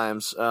multiple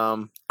times.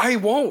 I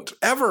won't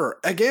ever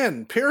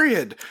again.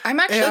 Period. I'm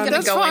actually going to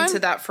that's go fine. into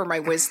that for my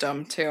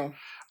wisdom too.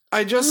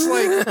 I just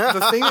like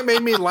the thing that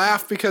made me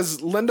laugh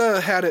because Linda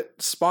had it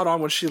spot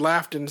on when she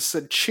laughed and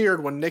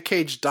cheered when Nick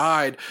Cage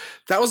died.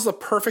 That was the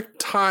perfect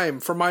time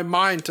for my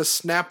mind to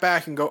snap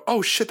back and go,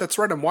 "Oh shit, that's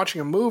right. I'm watching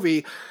a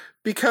movie,"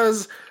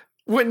 because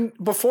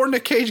before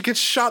Nick Cage gets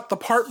shot, the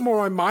part where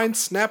my mind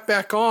snapped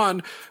back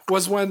on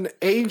was when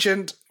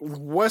Agent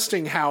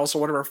Westinghouse, or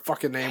whatever her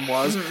fucking name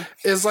was,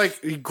 is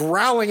like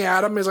growling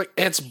at him. He's like,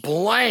 "It's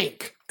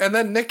blank." And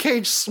then Nick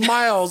Cage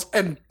smiles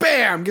and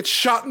bam, gets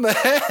shot in the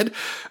head.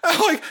 I'm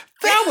like,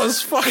 that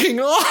was fucking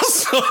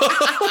awesome.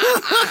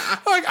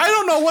 Like, I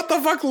don't know what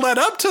the fuck led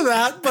up to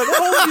that, but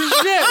holy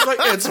shit. Like,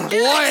 it's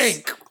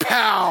blank.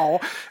 Pow.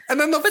 And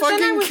then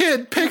the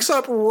kid picks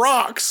up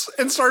rocks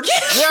and starts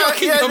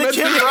chucking them the at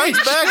kid the runs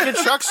agent. back and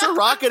chucks a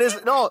rocket.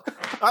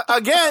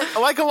 Again,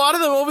 like a lot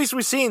of the movies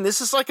we've seen,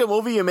 this is like a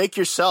movie you make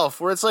yourself,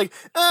 where it's like,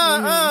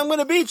 I'm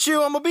gonna beat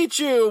you.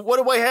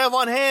 What do I have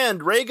on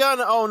hand? Ray gun?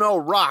 Oh no,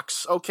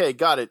 rocks. Okay,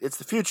 got it. It's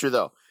the future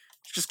though.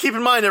 Just keep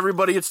in mind,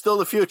 everybody, it's still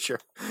the future.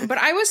 But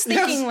I was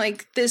thinking,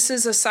 like, this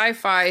is a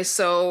sci-fi,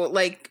 so,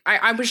 like,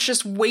 I was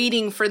just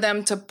waiting for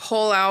them to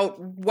pull out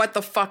what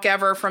the fuck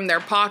ever from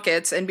their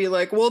pockets and be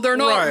like, well, they're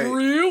not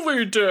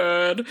really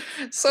dead.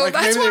 So Like,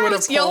 that's maybe why they I was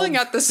would've yelling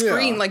pulled- at the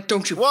screen, yeah. like,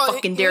 don't you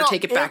fucking dare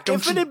take it back.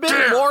 If it had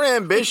been more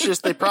ambitious,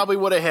 they probably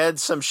would have had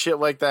some shit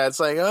like that. It's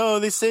like, oh,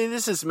 they say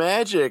this is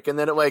magic. And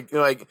then it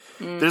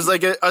there's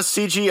like a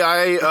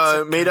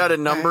CGI made out of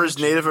numbers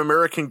Native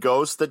American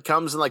ghost that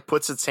comes and like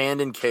puts its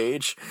hand in Cage.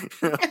 Cage.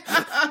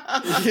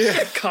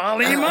 Yeah.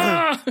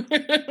 Kalima.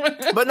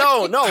 But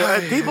no,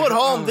 people at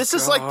home, this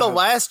is like the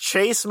last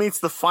chase meets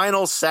the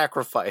final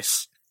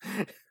sacrifice.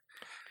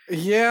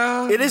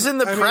 Yeah. It is in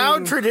the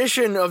proud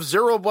tradition of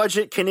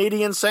zero-budget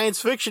Canadian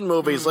science fiction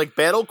movies like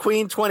Battle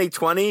Queen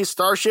 2020,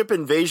 Starship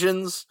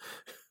Invasions.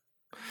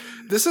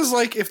 This is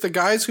like if the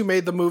guys who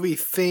made the movie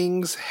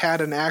Things had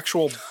an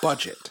actual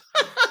budget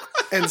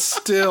and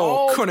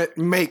still couldn't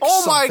make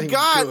something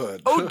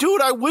good. Oh,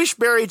 dude, I wish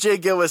Barry J.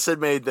 Gillis had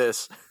made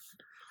this.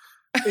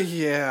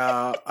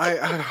 Yeah.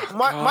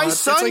 My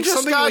son it's like just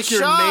something got like shot.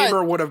 your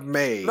neighbor would have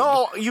made.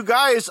 No, you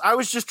guys, I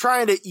was just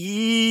trying to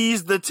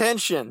ease the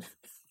tension.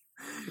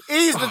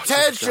 Ease the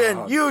tension,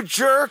 God. you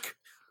jerk.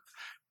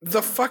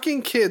 The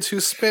fucking kids who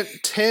spent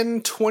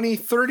 10, 20,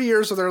 30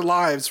 years of their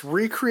lives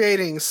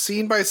recreating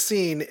scene by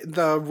scene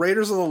the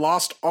Raiders of the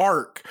Lost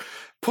Ark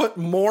put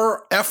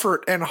more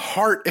effort and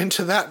heart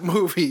into that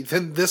movie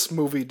than this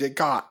movie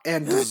got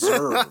and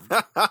deserved.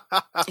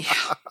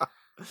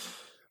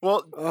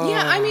 Well,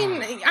 yeah, I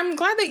mean, I'm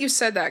glad that you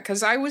said that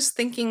because I was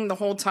thinking the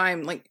whole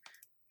time, like,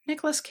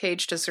 Nicolas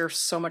Cage deserves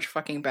so much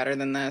fucking better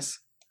than this.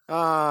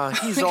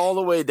 he's all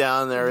the way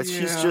down there.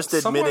 He's just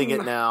admitting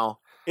it now.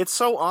 It's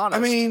so honest.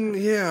 I mean,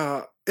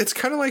 yeah. It's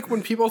kind of like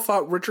when people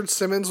thought Richard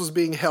Simmons was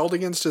being held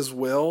against his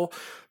will.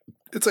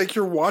 It's like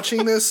you're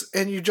watching this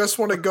and you just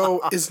want to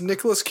go, is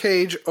Nicolas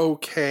Cage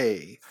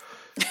okay?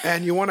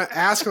 And you want to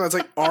ask him, it's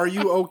like, are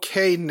you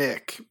okay,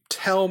 Nick?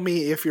 Tell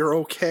me if you're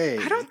okay.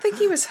 I don't think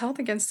he was held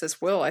against his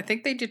will. I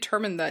think they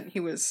determined that he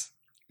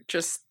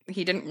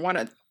didn't want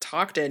to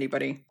talk to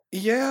anybody.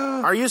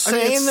 Yeah. Are you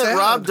saying that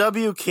Rob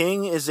W.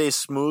 King is a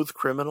smooth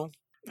criminal?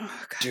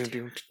 Oh,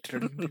 God.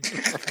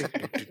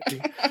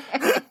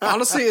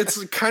 Honestly,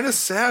 it's kind of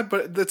sad,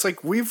 but it's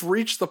like we've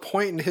reached the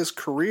point in his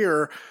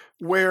career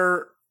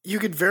where you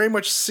could very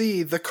much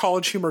see the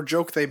College Humor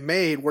joke they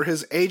made where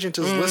his agent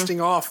is listing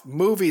off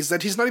movies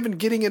that he's not even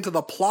getting into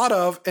the plot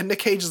of, and Nick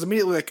Cage is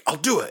immediately like, I'll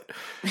do it.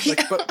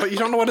 Like, but you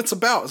don't know what it's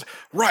about. It's,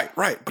 right,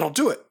 but I'll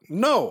do it.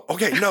 No.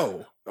 Okay,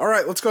 no. All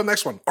right, let's go to the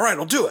next one. All right,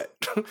 I'll do it.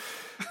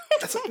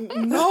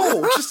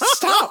 No, just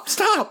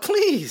stop,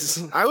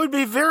 please. I would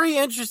be very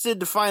interested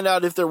to find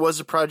out if there was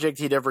a project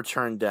he'd ever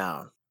turned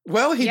down.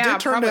 Well, he did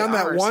turn down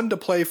that one to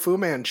play Fu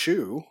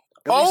Manchu.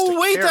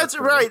 That's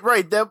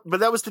right. But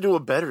that was to do a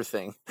better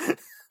thing.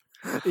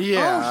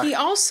 Yeah. Oh, he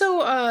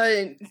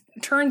also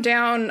turned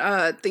down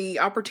the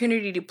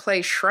opportunity to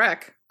play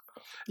Shrek.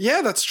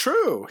 Yeah, that's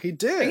true. He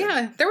did.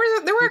 Yeah, there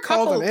were a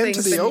couple of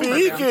things. Speaking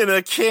of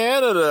Canada.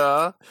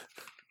 Canada.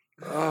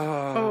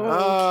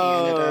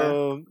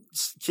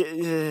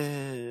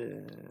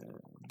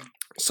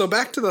 So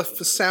back to the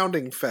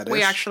sounding fetish.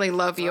 We actually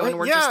love you, and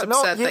we're just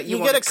upset that you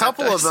get a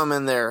couple of them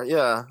in there.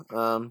 Yeah.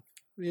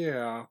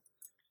 Yeah.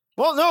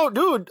 Well, no,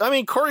 dude. I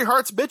mean, Corey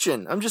Hart's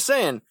bitching. I'm just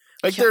saying.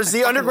 Like, there's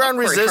the Underground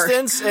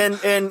Resistance,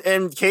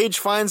 and Cage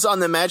finds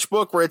on the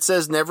matchbook where it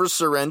says "Never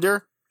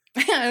Surrender."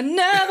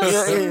 Never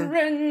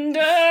surrender.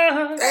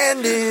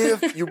 And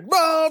if your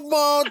mom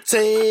won't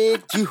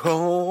take you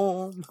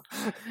home.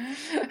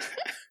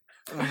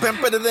 Corey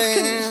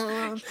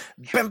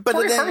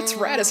Hart's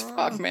rad as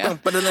fuck, man.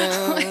 I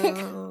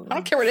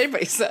don't care what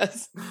anybody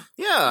says.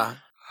 Yeah.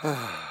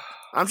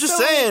 I'm just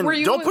saying,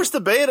 don't push the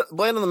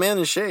blame on the man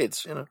in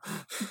shades, you know.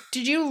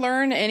 Did you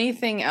learn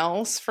anything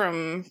else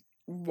from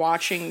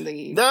watching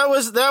the That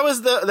was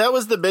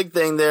the big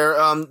thing there.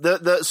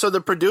 So the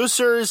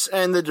producers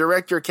and the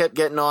director kept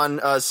getting on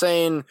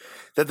saying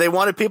that they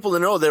wanted people to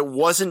know that it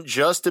wasn't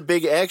just a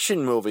big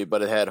action movie,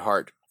 but it had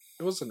heart.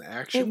 It was an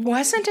action. It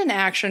wasn't an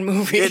action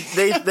movie.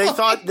 They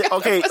thought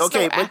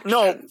but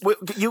no,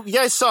 you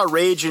guys saw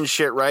Rage and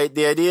shit, right?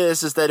 The idea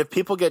is that if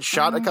people get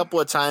shot a couple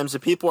of times,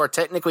 if people are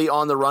technically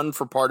on the run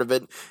for part of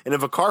it, and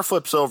if a car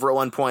flips over at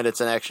one point,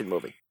 it's an action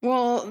movie.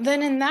 Well,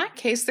 then in that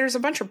case, there's a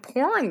bunch of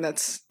porn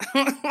that's.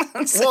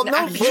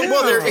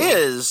 There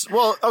is.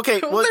 Well, okay.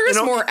 Well, there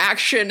is more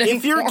action.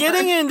 If you're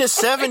getting into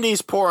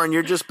 70s porn,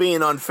 you're just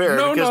being unfair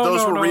because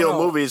those were real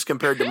movies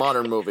compared to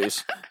modern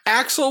movies.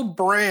 Axel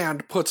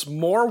Brand puts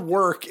more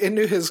work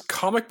into his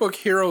comic book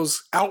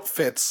heroes'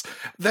 outfits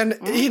than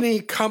any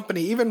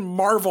company, even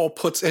Marvel,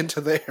 puts into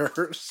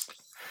theirs.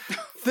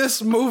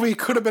 This movie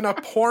could have been a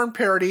porn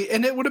parody,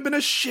 and it would have been a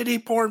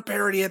shitty porn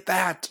parody at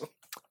that.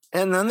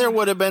 And then there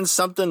would have been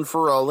something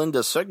for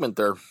Linda's segment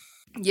there.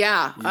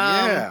 Yeah.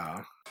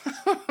 Yeah.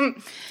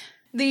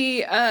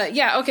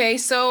 Okay,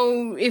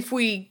 so if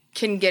we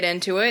can get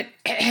into it.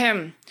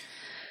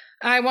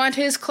 I want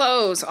his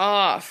clothes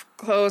off.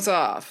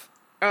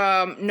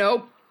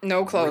 Nope.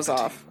 No clothes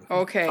off.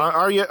 Okay.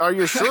 Are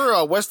you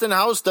sure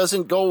Westinghouse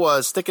doesn't go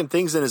sticking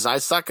things in his eye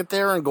socket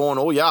there and going,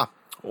 oh yeah.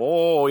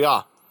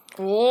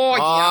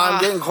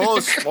 I'm getting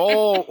close.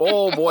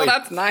 Oh boy. Well,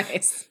 that's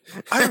nice.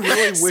 I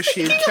really wish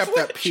he had kept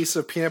that piece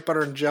of peanut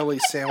butter and jelly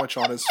sandwich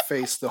on his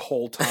face the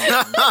whole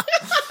time.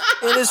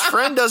 And his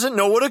friend doesn't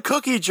know what a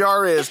cookie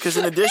jar is because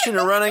in addition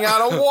to running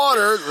out of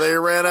water, they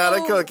ran out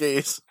of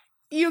cookies.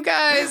 You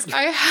guys,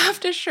 I have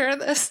to share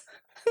this.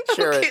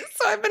 Share it.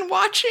 So I've been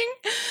watching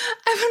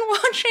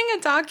a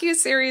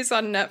docuseries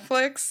on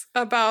Netflix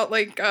about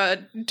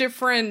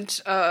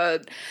different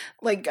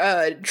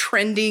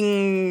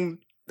trending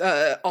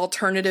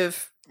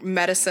alternative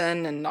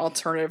medicine and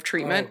alternative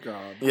treatment. Oh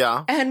God.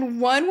 Yeah.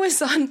 And one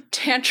was on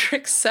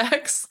tantric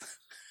sex.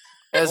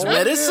 As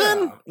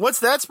medicine? Yeah. What's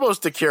that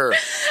supposed to cure?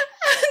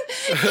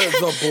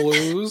 The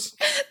blues.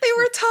 They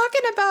were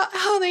talking about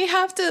how they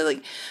have to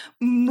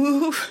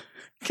move,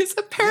 because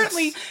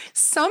apparently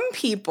some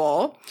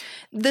people,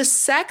 the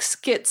sex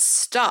gets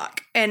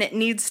stuck and it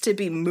needs to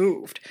be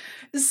moved.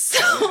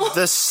 So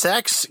The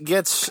sex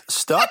gets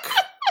stuck?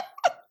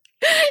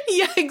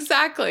 yeah,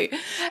 exactly.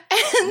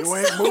 And You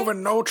ain't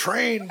moving no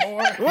train,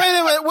 boy.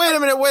 Wait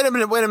a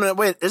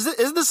minute.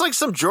 Isn't this like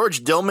some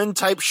George Dillman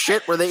type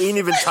shit where they ain't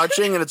even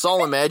touching and it's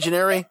all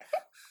imaginary?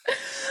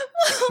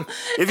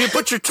 If you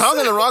put your tongue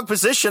in the wrong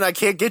position, I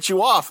can't get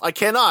you off. I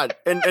cannot.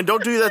 And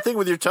don't do that thing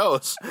with your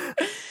toes.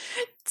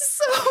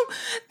 So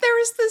there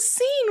was this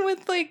scene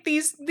with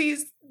these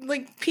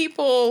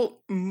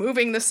people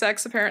moving the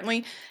sex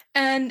apparently,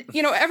 and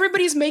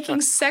everybo's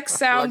making sex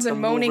sounds Like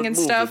and the moaning and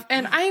move it. stuff.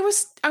 And I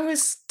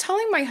was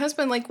telling my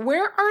husband,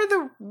 where are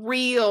the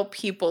real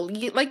people?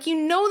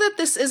 That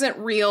this isn't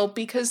real,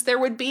 because there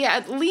would be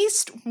at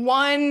least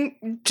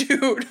one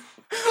dude.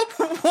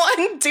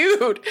 One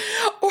dude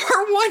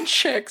or one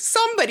chick,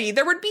 somebody,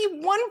 there would be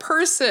one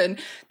person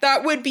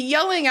that would be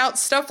yelling out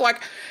stuff like,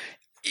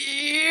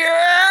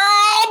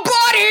 "Yeah,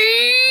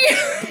 buddy!"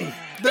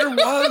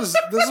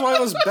 This is why it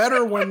was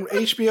better when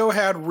HBO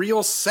had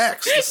Real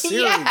Sex, the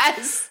series.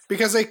 Yes.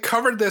 Because they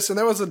covered this, and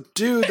there was a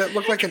dude that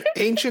looked like an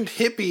ancient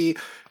hippie.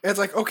 And it's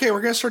like, okay,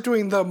 we're going to start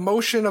doing the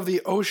motion of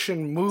the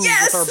ocean move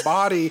with our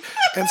body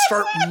and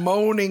start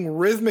moaning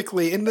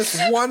rhythmically. And this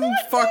one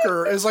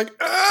fucker is like,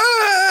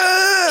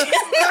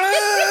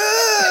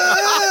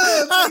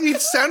 he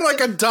sounded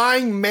like a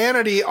dying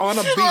manatee on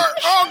a beach.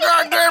 Oh,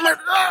 God damn it.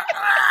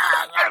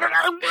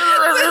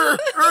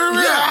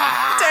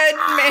 Dead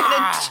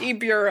Manatee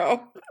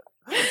Bureau.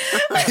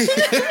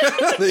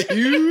 The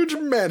huge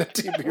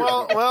manatee.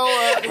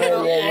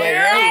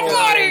 Yeah,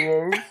 buddy!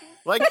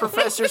 Like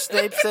Professor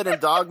Snape said in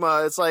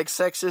Dogma, it's like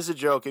sex is a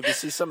joke if you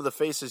see some of the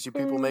faces you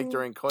people make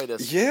during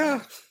coitus.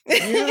 Yeah.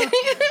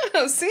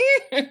 See?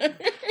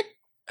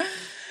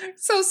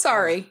 So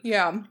sorry.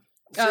 Yeah.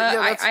 So,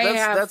 yeah, I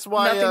have that's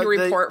why, nothing to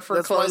report for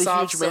that's close why the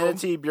off. Huge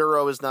Manatee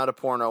Bureau is not a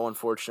porno,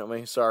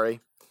 unfortunately.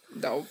 Sorry.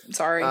 No,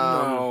 sorry.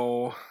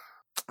 No.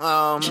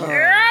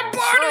 Yeah,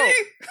 buddy!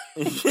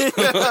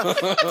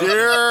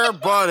 Dear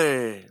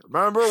buddy,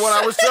 remember when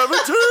I was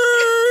 17?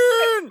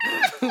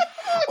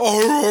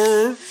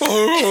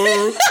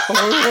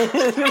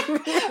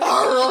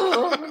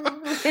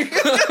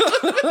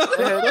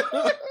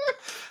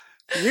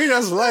 You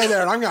just lay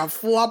there and I'm going to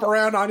flop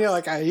around on you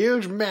like a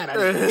huge manatee.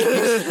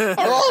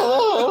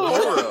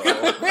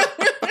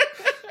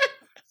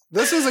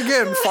 This is,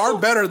 again, far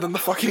better than the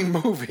fucking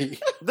movie.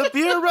 The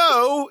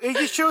Bureau,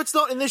 are you sure it's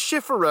not in the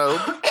Schiffer Road?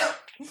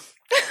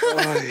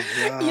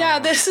 Yeah,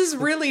 this is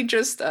really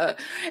just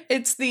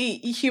it's the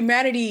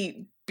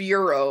Humanity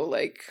Bureau,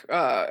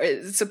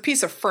 it's a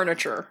piece of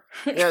furniture.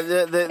 Yeah,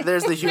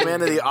 there's the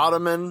Humanity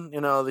Ottoman,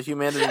 the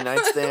Humanity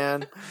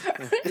Nightstand.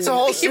 It's a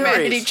whole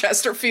Humanity series.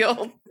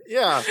 Chesterfield.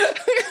 Yeah.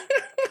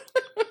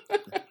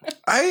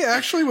 I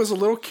actually was a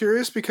little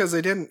curious because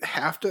they didn't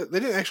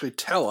actually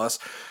tell us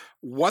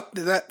what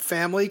that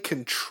family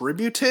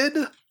contributed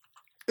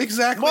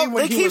exactly. Well,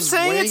 when they he keep was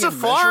saying weighing it's a and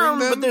measuring farm,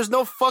 them. but there's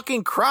no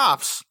fucking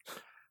crops.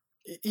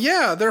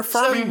 Yeah, they're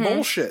farming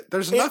bullshit.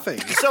 There's nothing.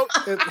 So,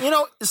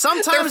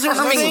 sometimes They're there's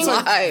farming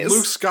nothing. lies.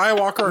 Luke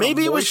Skywalker.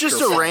 Maybe it was just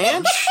a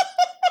ranch?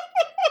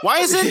 Why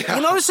is it? Yeah.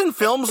 You notice in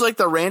films like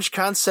the ranch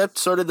concept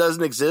sort of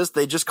doesn't exist.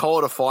 They just call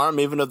it a farm,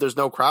 even if there's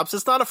no crops.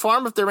 It's not a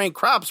farm if there ain't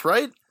crops,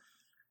 right?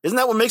 Isn't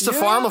that what makes a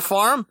farm a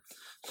farm?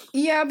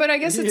 Yeah, but I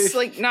guess it's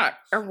not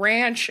a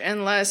ranch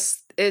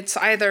unless it's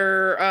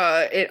either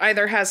it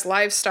either has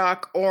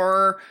livestock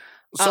or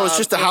So it's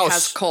just a it house.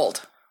 has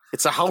cult.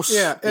 It's a house.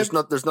 Yeah, there's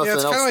nothing it's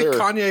else kind of there.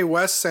 like Kanye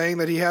West saying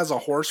that he has a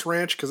horse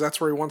ranch because that's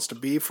where he wants to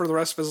be for the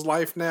rest of his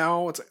life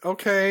now. It's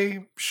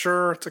okay,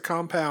 sure, it's a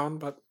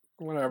compound, but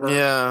whatever.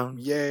 Yeah.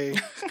 Yay.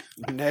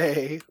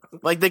 Nay.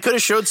 Like they could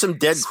have showed some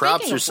dead Speaking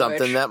crops or of something.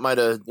 which- That might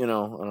have, I don't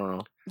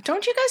know.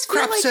 Don't you guys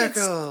feel like it's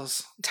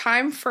Crapsicles.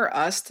 time for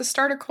us to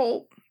start a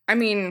cult? I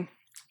mean,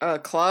 a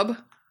club?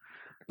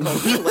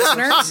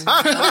 Listeners?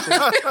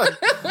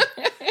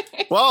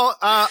 Well,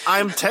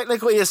 I'm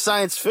technically a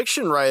science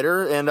fiction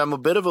writer, and I'm a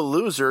bit of a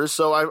loser,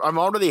 so I'm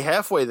already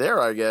halfway there,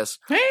 I guess.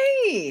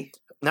 Hey!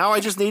 Now I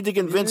just need to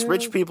convince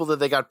rich people that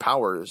they got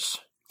powers.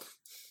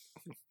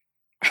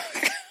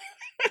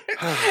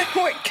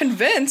 Wait,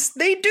 convinced?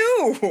 They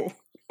do!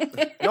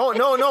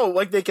 No,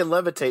 like they can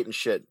levitate and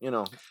shit,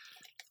 And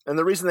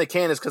the reason they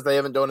can is because they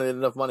haven't donated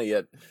enough money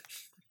yet.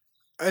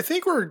 I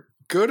think we're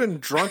good and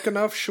drunk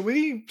enough. Should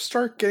we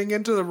start getting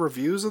into the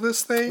reviews of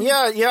this thing?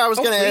 Yeah. I was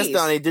going to ask please.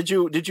 Donnie, did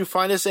you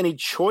find us any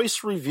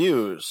choice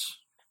reviews?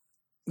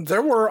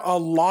 There were a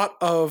lot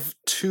of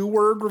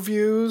 2-word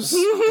reviews,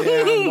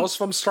 and most of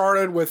them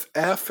started with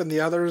F and the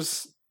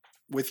others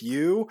with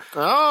U.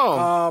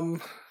 Oh.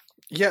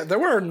 Yeah, there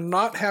were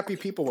not happy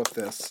people with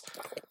this.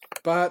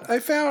 But I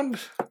found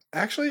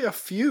actually a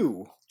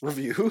few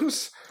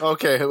reviews.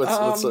 Okay,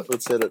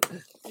 let's hit it.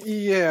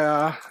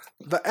 Yeah.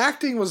 The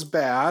acting was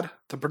bad,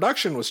 the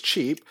production was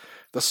cheap,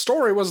 the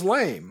story was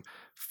lame.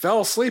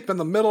 Fell asleep in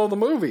the middle of the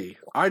movie.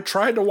 I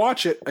tried to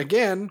watch it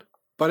again,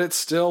 but it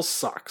still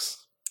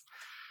sucks.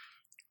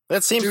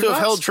 That seems to have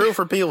held true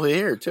for people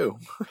here, too.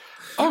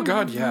 Oh,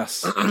 God,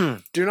 yes.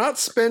 Do not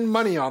spend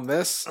money on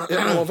this. It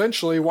will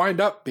eventually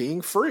wind up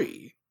being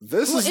free.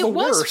 This is the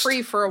worst. It was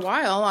free for a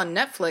while on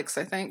Netflix,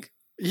 I think.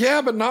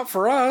 Yeah, but not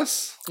for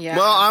us. Yeah.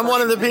 Well, I'm one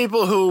of the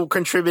people who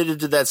contributed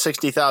to that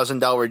 $60,000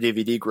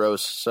 DVD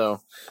gross, so...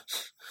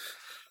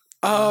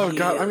 Oh,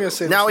 God, I'm going to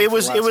say now, it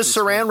was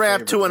saran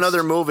wrapped to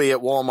another movie at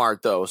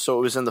Walmart, though, so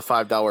it was in the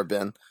 $5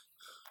 bin.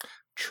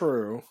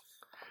 True.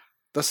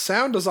 The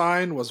sound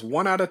design was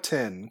 1 out of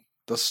 10.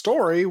 The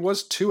story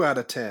was 2 out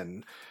of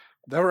 10.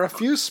 There were a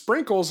few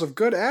sprinkles of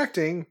good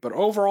acting, but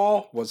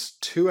overall was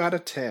 2 out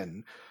of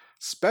 10.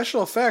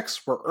 Special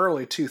effects were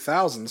early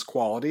 2000s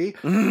quality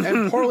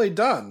and poorly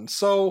done,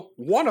 so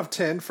 1 of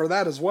 10 for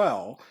that as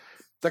well.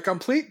 The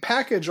complete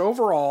package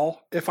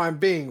overall, if I'm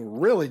being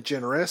really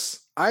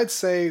generous, I'd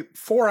say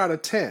 4 out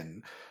of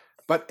 10.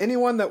 But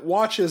anyone that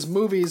watches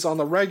movies on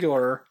the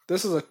regular,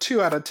 this is a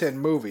 2 out of 10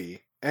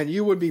 movie. And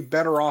you would be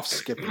better off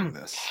skipping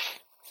this.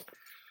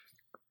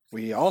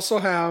 We also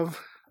have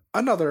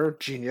another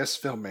genius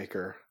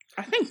filmmaker.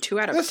 I think 2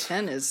 out of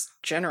 10 is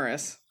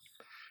generous.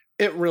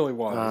 It really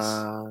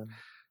was.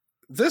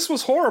 This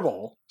was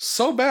horrible.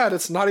 So bad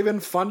it's not even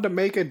fun to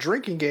make a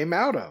drinking game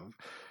out of.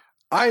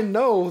 I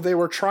know they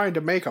were trying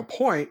to make a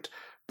point,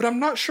 but I'm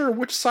not sure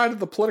which side of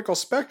the political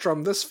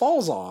spectrum this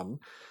falls on.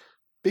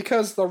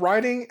 Because the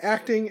writing,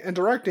 acting, and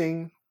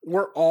directing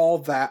were all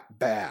that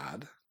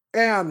bad.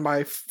 And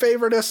my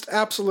favoritist,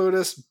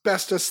 absolutist,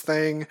 bestest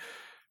thing,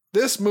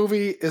 this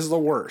movie is the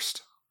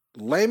worst.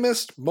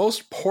 Lamest,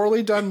 most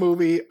poorly done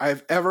movie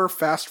I've ever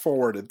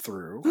fast-forwarded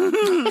through.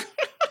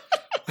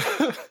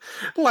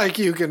 Like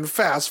you can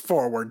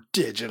fast-forward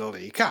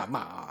digitally, come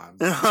on.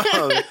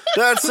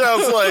 That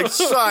sounds like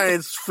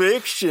science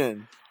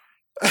fiction.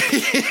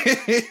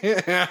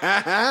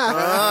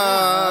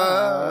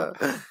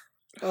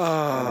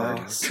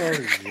 So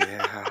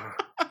yeah.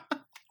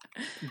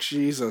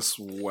 Jesus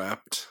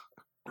wept.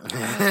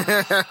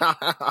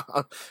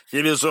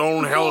 In his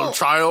own hell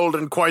child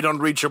and quite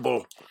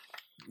unreachable.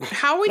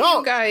 How would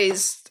you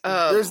guys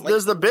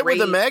there's the bit with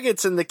the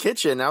maggots in the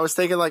kitchen. I was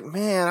thinking like,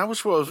 man, I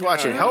wish I was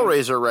watching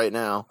Hellraiser right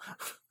now.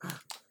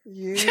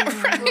 Yeah.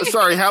 Right.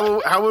 Sorry,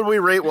 how would we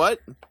rate what?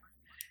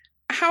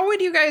 How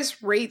would you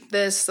guys rate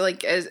this,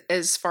 like,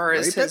 as far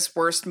as his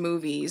worst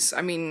movies?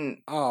 I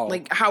mean,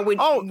 like,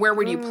 where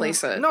would you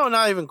place it? No,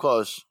 not even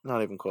close.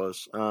 Not even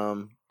close.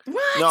 What?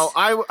 No,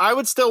 I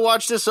would still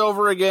watch this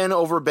over again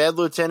over Bad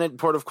Lieutenant,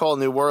 Port of Call,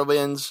 New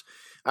Orleans.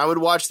 I would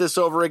watch this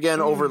over again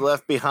over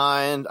Left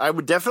Behind. I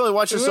would definitely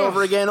watch this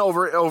over again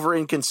over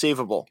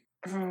Inconceivable.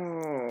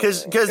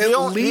 Because the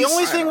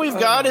only thing we've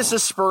got is a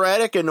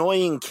sporadic,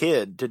 annoying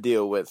kid to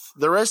deal with.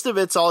 The rest of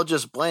it's all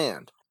just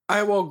bland.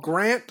 I will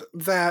grant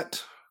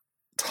that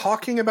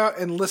talking about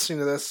and listening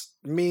to this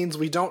means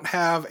we don't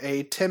have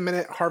a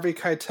 10-minute Harvey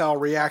Keitel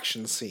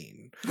reaction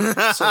scene.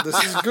 So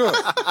this is good.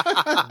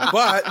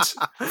 But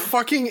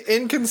fucking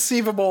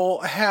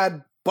Inconceivable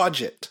had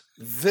budget.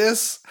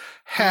 This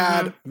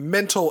had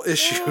mental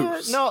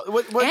issues. No,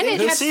 what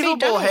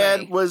Inconceivable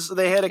had was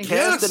they had a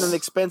cast in an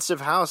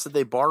expensive house that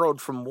they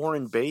borrowed from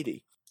Warren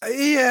Beatty.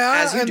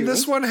 Yeah, and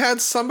this one had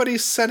somebody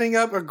setting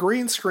up a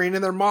green screen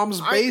in their mom's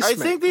basement. I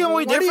think the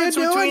only difference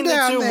between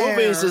the two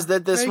movies is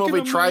that this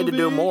movie tried to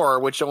do more,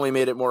 which only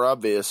made it more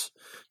obvious.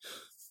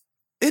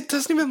 It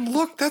doesn't even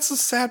look. That's the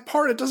sad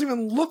part. It doesn't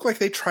even look like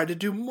they tried to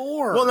do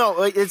more. Well, no,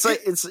 like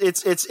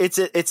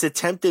it's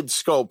attempted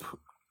scope,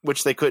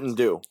 which they couldn't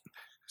do.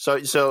 So,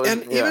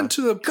 even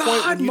to the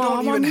point when you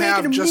don't even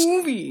have just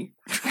movie.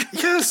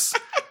 Yes,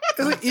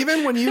 like,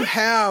 even when you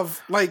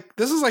have like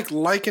this is like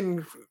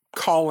Lichen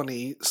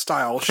Colony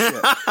style shit.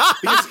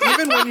 Because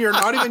even when you're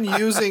not even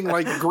using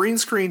like green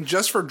screen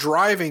just for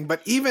driving,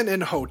 but even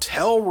in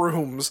hotel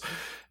rooms,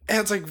 and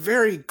it's like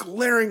very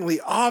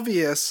glaringly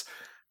obvious.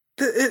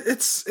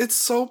 It's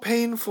so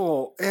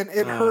painful and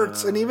it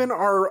hurts. And even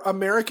our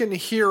American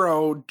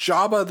hero,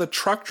 Jabba the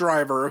truck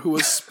driver, who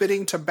was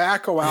spitting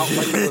tobacco out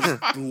like he was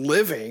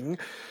living,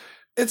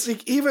 it's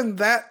like even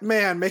that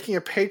man making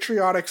a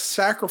patriotic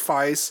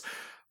sacrifice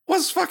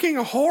was fucking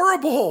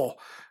horrible.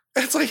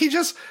 It's like he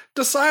just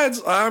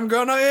decides, I'm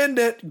gonna end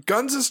it,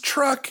 guns his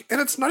truck, and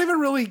it's not even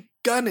really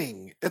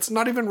gunning. It's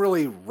not even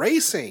really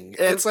racing.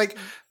 It's like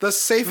the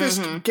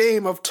safest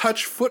game of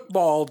touch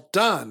football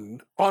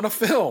done on a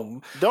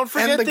film. Don't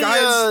forget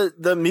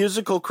the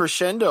musical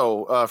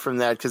crescendo from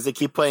that, because they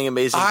keep playing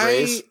Amazing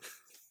Grace.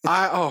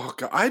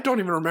 I don't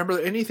even remember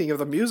anything of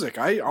the music.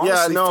 I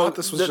honestly thought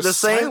this was just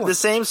silent. The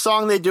same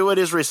song they do it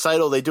is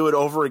Recital. They do it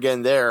over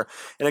again there,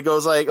 and it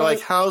goes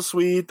like how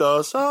sweet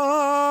the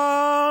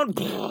sun.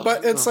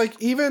 But it's like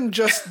even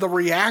just the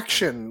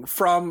reaction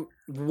from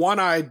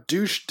One-Eyed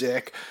Douche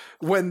Dick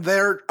when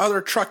their other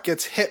truck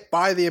gets hit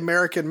by the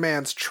American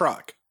man's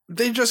truck.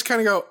 They just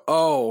kind of go,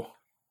 "Oh,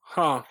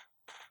 huh."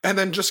 And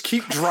then just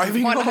keep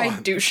driving on.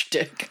 One-Eyed Douche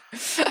Dick.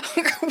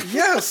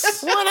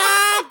 Yes.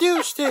 One-Eyed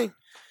Douche Dick.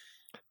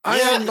 I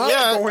am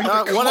not going to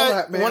call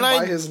that man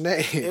by his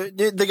name.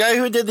 The guy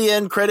who did the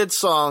end credits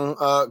song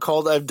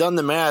called I've Done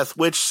the Math,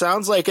 which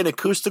sounds like an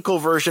acoustical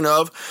version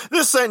of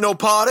This Ain't No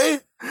Party,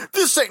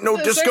 This Ain't No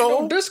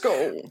Disco,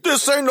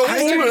 This Ain't No I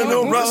didn't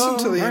No listen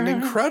to the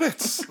ending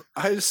credits.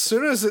 As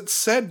soon as it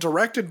said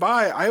directed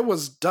by, I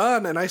was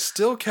done, and I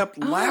still kept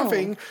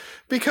laughing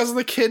because of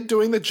the kid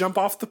doing the jump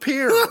off the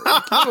pier.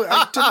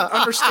 I didn't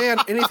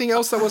understand anything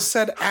else that was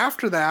said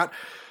after that.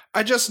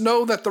 I just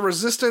know that the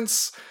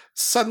Resistance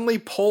suddenly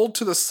pulled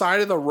to the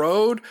side of the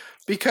road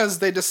because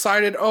they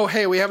decided, oh,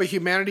 hey, we have a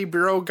Humanity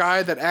Bureau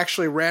guy that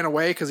actually ran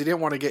away because he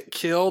didn't want to get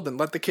killed and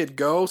let the kid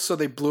go, so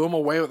they blew him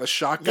away with a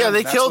shotgun. Yeah,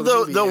 they killed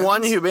the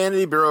one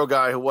Humanity Bureau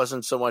guy who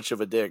wasn't so much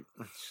of a dick.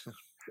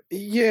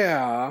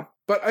 Yeah,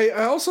 but I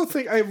also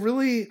think I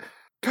really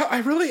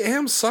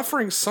am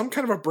suffering some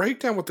kind of a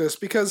breakdown with this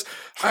because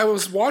I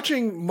was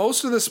watching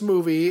most of this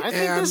movie. I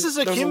think this is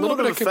a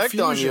cumulative effect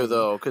on you,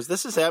 though, because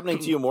this is happening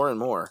to you more and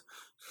more.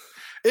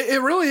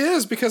 It really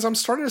is, because I'm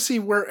starting to see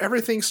where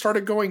everything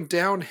started going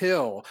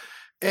downhill,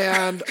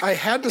 and I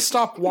had to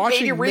stop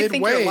watching you rethink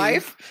midway. Your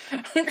life?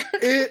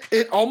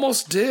 It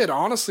almost did,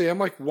 honestly. I'm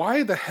like,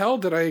 why the hell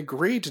did I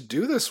agree to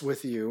do this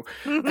with you?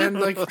 And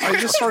like, I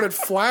just started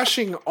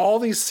flashing all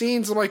these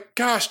scenes. I'm like,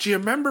 gosh, do you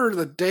remember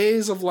the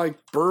days of like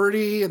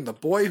Birdie and The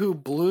Boy Who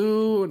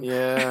Blew?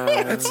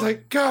 And it's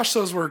like, gosh,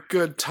 those were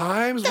good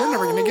times. We're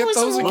never going to get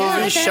those again.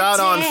 Movies shot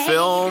on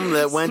film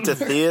that went to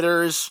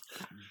theaters.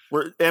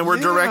 We're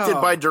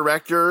directed by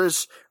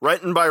directors,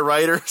 written by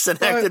writers,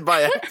 and acted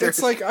by actors.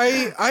 It's like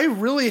I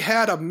really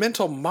had a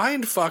mental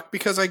mind fuck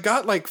because I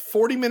got like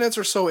 40 minutes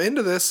or so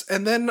into this,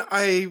 and then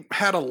I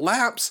had a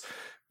lapse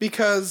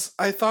because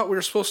I thought we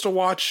were supposed to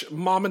watch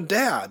Mom and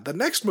Dad, the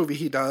next movie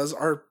he does,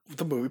 or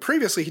the movie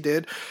previously he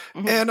did.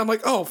 Mm-hmm. And I'm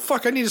like, oh,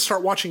 fuck, I need to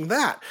start watching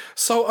that.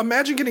 So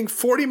imagine getting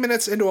 40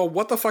 minutes into a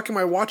what the fuck am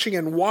I watching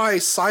and why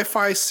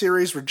sci-fi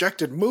series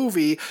rejected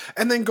movie,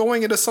 and then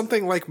going into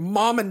something like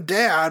Mom and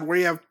Dad where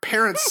you have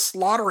parents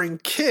slaughtering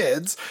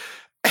kids,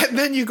 and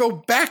then you go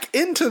back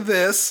into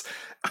this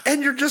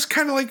and you're just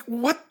kind of like,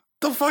 what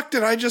the fuck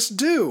did I just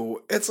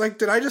do? It's like,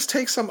 did I just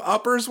take some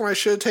uppers when I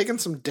should have taken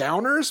some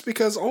downers?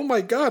 Because, oh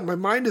my God, my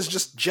mind is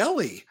just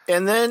jelly.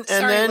 And then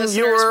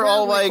you were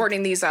all like,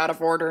 recording these out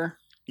of order.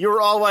 You were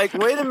all like,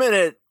 wait a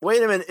minute.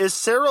 Is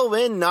Sarah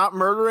Lynn not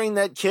murdering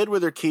that kid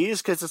with her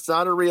keys because it's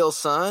not a real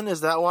son?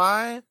 Is that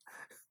why?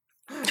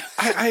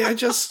 I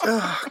just,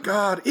 oh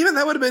God, even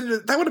that would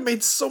have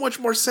made so much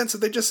more sense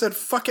if they just said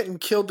fuck it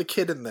and killed the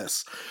kid in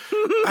this.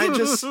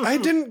 I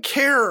didn't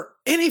care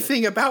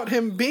anything about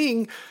him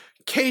being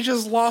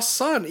Cage's lost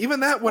son.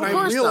 Even that, when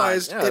I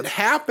realized it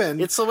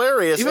happened, it's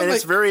hilarious, and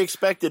it's very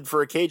expected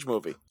for a Cage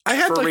movie. I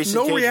had like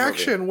no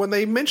reaction when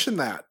they mentioned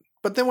that,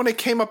 but then when it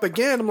came up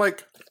again, I'm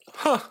like,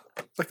 huh,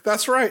 like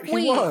that's right,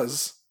 he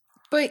was.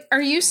 But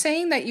are you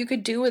saying that you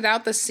could do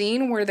without the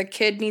scene where the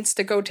kid needs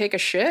to go take a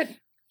shit?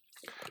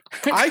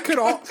 I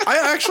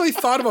actually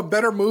thought of a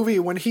better movie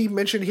when he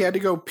mentioned he had to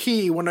go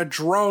pee when a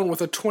drone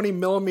with a 20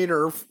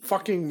 millimeter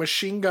fucking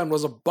machine gun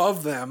was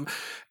above them.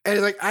 And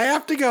he's like, I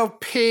have to go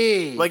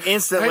pee. Like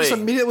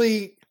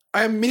instantly.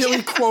 I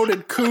immediately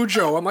quoted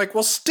Cujo. I'm like,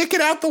 well, stick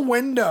it out the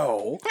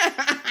window.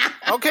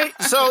 Okay,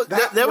 so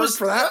that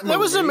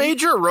was a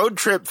major road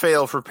trip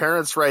fail for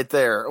parents right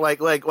there. Like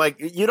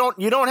you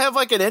don't have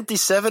like an empty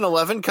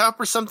 7-Eleven cup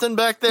or something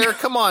back there?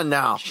 Come on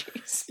now.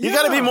 You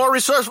got to be more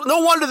resourceful. No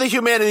wonder the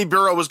Humanity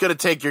Bureau was going to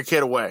take your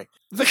kid away.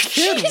 The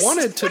kid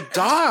wanted to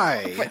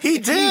die. He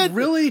did. He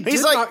really did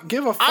not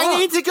give a fuck. I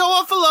need to go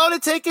off alone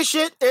and take a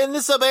shit in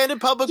this abandoned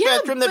public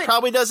bathroom that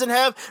probably doesn't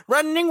have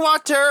running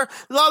water.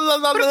 La la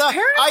la la.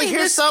 I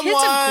hear someone.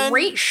 Kid's a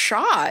great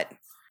shot.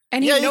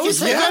 And he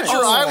knows you can take out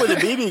your eye with a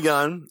BB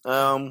gun.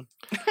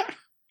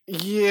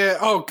 Yeah.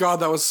 Oh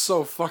God, that was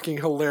so fucking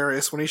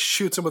hilarious when he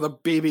shoots him with a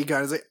BB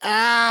gun. He's like,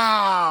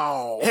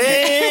 "Ow!"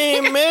 Hey,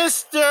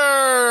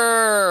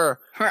 Mister!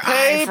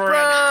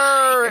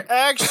 Paper,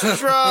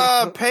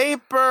 extra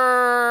paper.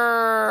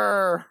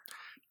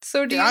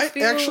 So do you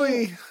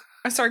feel?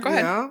 I'm sorry. Go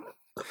ahead. Yeah.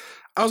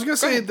 I was gonna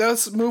say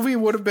this movie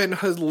would have been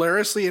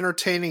hilariously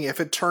entertaining if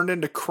it turned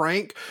into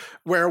Crank,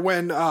 where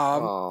when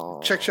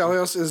Check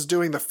Chelios is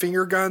doing the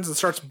finger guns and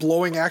starts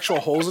blowing actual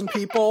holes in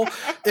people,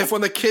 if when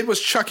the kid was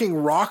chucking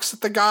rocks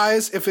at the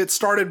guys, if it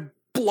started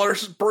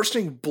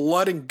bursting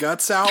blood and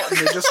guts out and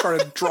they just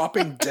started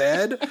dropping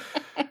dead.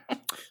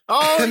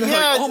 Oh yeah!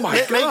 Like, oh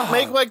my God.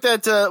 Make like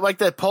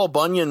that Paul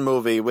Bunyan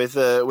movie with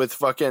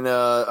fucking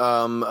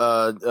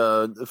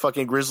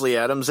fucking Grizzly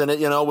Adams in it,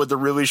 with the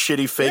really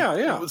shitty fake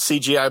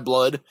CGI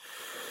blood.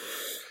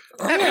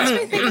 That makes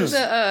me think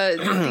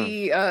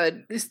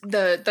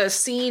of the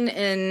scene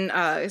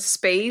in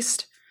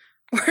Spaced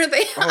where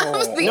they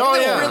have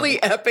the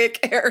really epic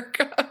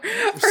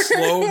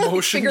slow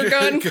motion finger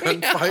gun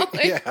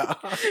gunfight. Yeah,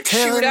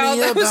 shoot out. Tell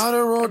me about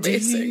a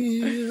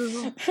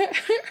amazing.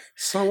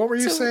 So what were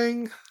you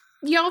saying?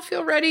 Y'all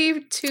feel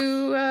ready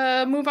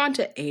to move on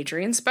to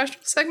Adrian's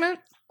special segment?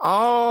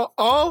 Oh,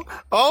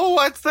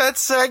 what's that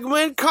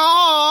segment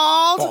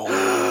called?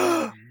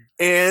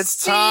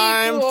 It's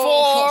time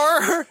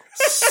for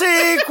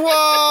sequel.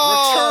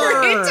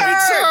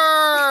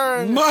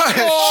 Return. Much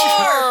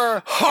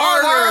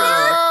harder.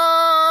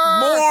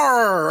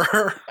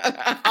 More.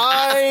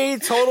 I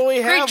totally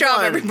have Great job,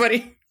 one,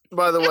 everybody.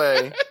 by the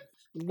way.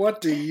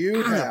 What do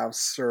you have,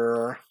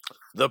 sir?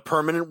 The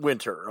permanent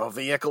winter of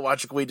the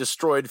ecologically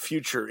destroyed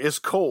future is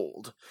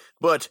cold,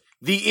 but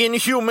the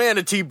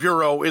Inhumanity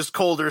Bureau is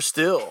colder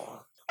still.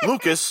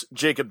 Lucas,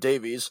 Jacob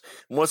Davies,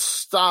 must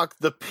stalk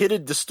the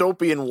pitted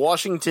dystopian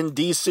Washington,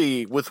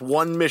 D.C. with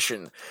one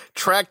mission: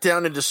 track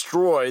down and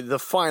destroy the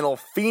final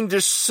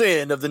fiendish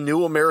sin of the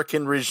new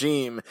American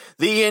regime,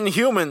 the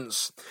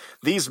Inhumans.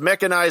 These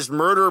mechanized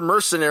murder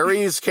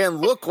mercenaries can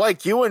look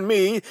like you and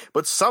me,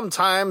 but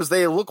sometimes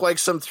they look like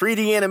some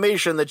 3D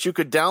animation that you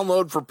could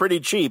download for pretty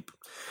cheap.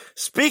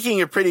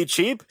 Speaking of pretty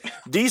cheap,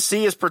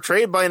 DC is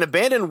portrayed by an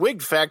abandoned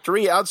wig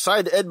factory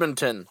outside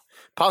Edmonton.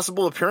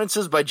 Possible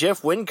appearances by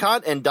Jeff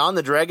Wincott and Don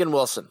the Dragon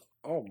Wilson.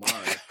 Oh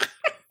my!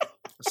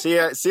 See,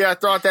 I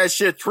thought that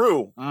shit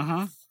through.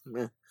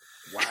 Mm-hmm.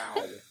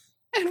 Wow.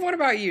 And what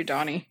about you,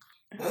 Donnie?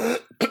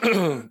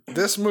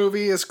 This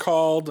movie is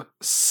called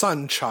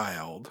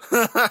Sunchild.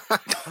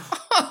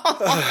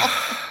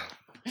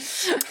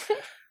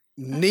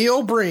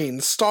 Neil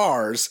Breen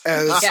stars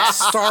as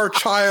Star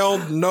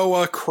Child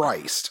Noah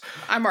Christ.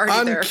 I'm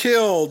already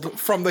Unkilled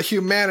from the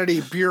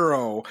Humanity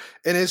Bureau.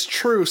 In his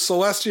true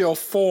celestial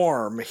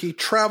form, he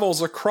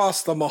travels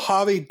across the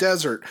Mojave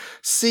Desert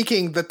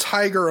seeking the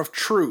Tiger of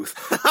Truth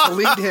to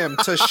lead him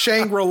to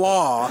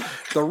Shangri-La,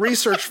 the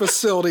research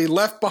facility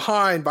left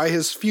behind by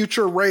his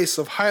future race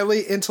of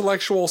highly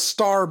intellectual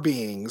star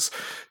beings,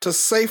 to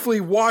safely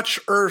watch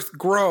Earth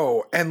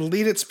grow and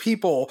lead its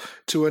people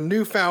to a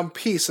newfound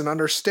peace and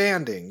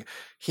understanding.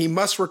 He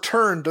must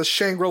return to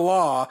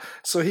Shangri-La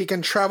so he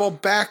can travel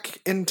back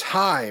in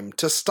time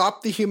to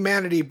stop the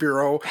Humanity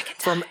Bureau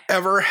from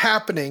ever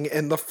happening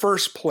in the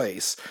first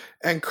place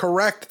and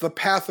correct the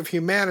path of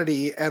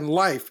humanity and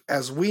life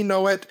as we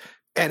know it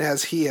and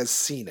as he has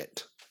seen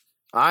it.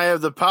 I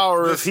have the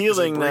power of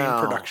healing Brain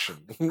now. Production.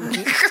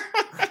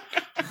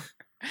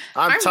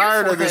 I'm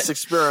tired of this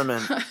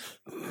experiment.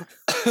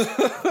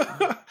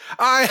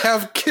 I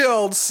have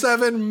killed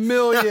 7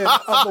 million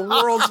of the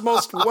world's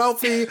most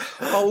wealthy,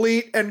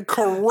 elite, and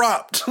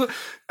corrupt.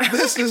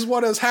 This is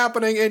what is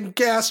happening in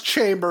gas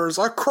chambers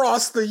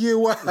across the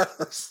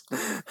U.S.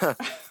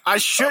 I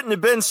shouldn't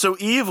have been so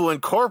evil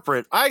and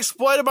corporate. I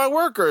exploited my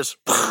workers.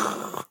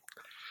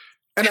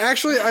 And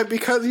actually,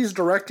 because he's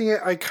directing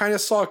it, I kind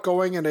of saw it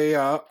going in a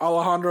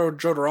Alejandro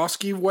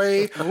Jodorowsky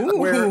way,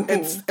 where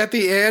it's at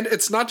the end,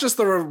 it's not just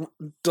the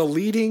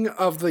deleting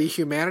of the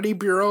Humanity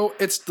Bureau,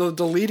 it's the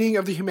deleting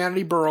of the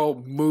Humanity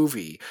Bureau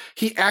movie.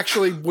 He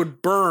actually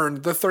would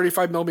burn the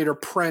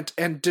 35mm print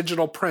and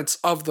digital prints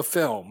of the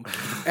film,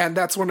 and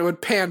that's when it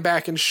would pan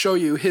back and show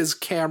you his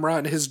camera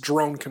and his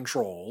drone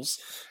controls.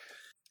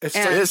 It's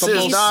And This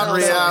is not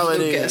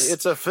reality. Lucas.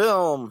 It's a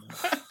film.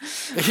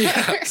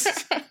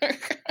 Yes.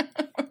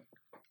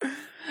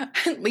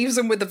 Leaves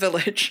him with the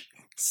village.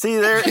 See,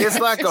 it's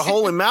like a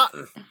holy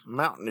mountain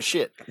of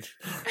shit.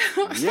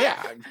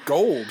 Yeah,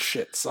 gold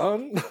shit,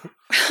 son.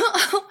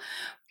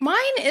 Mine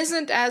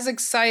isn't as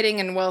exciting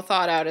and well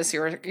thought out as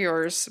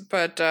yours,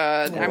 but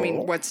I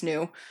mean, what's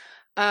new?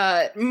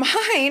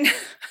 Mine.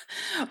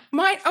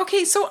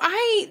 Okay, so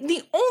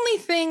the only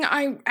thing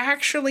I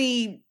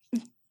actually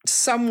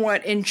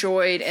somewhat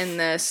enjoyed in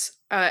this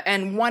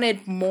and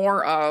wanted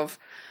more of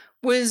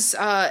was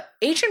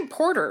Agent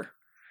Porter.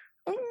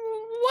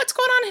 What's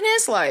going on in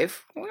his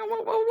life?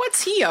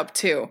 What's he up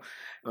to?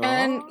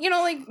 And,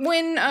 like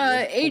when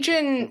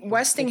Agent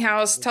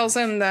Westinghouse tells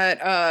him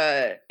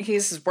that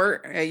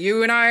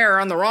you and I are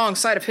on the wrong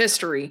side of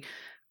history,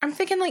 I'm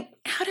thinking, like,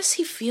 how does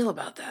he feel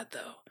about that,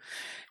 though?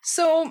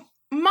 So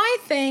my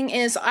thing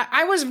is,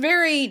 I was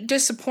very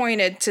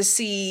disappointed to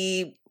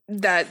see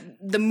that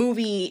the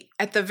movie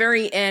at the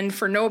very end,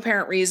 for no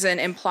apparent reason,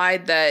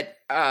 implied that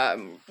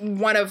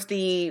one of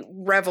the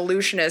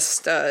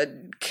revolutionists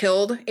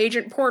killed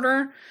Agent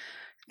Porter.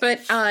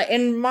 But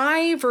in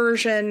my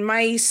version,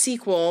 my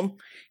sequel,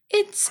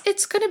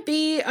 it's going to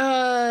be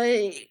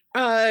I'm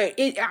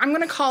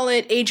going to call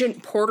it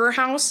Agent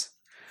Porterhouse.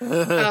 And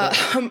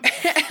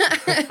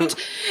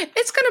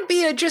it's going to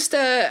be just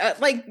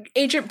like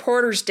Agent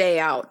Porter's Day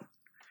Out.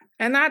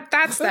 And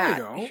that's there that.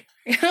 You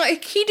go.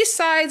 Like, he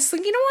decides,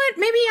 like, you know what?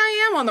 Maybe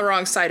I am on the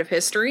wrong side of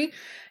history.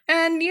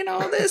 And,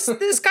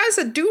 this guy's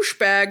a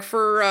douchebag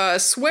for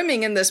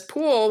swimming in this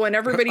pool when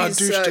everybody's...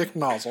 A douche dick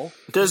nozzle.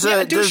 Does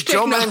douche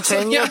Joe dick nozzle,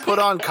 Mantegna put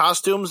on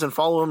costumes and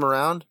follow him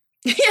around?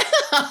 Yeah.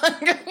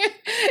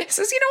 He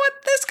says, you know what?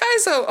 This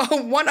guy's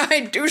a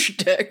one-eyed douche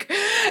dick.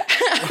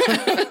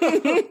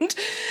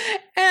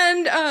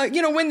 and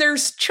when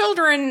there's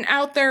children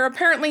out there,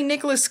 apparently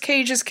Nicolas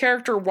Cage's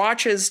character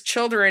watches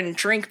children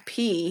drink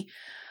pee.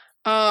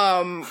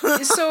 So,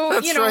 That's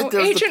right,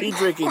 there's Agent... the pee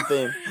drinking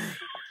thing.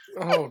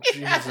 Oh, Jesus.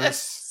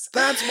 Yes.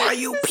 That's why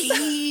you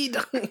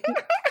peed.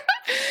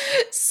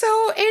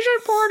 So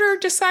Agent Porter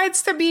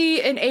decides to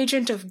be an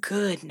agent of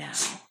good now.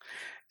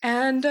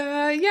 And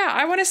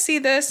I want to see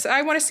this.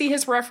 I want to see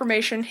his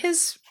reformation,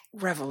 his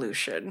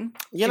revolution.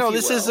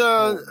 This is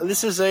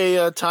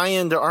a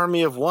tie-in to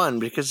Army of One,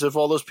 because if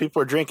all those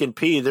people are drinking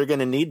pee, they're going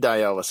to need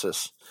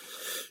dialysis.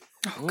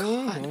 Oh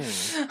God.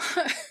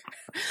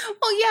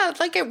 Well, yeah,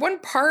 like at one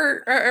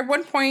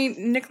point,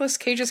 Nicolas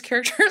Cage's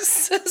character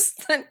says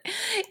that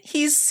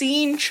he's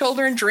seen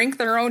children drink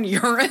their own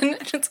urine.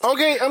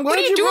 Okay, I'm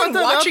glad you brought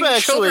that up,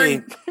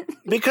 actually.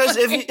 Because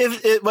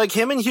if like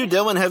him and Hugh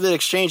Dillon have that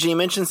exchange, and he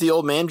mentions the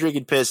old man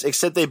drinking piss,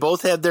 except they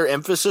both had their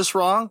emphasis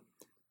wrong.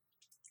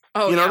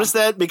 Oh, you notice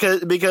that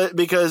because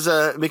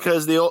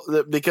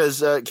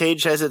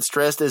Cage has it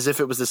stressed as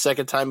if it was the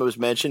second time it was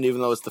mentioned,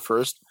 even though it's the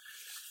first.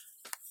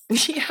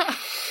 Yeah.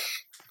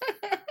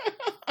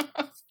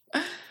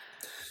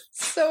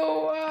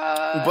 So,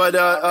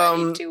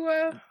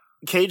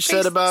 Cage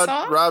said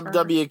about Rob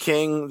W.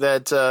 King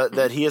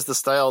that he has the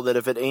style that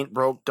if it ain't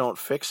broke, don't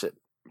fix it.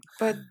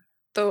 But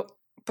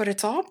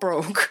it's all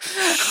broke.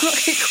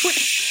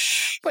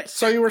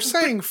 So you were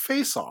saying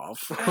Face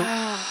Off.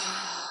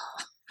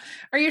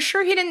 Are you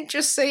sure he didn't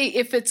just say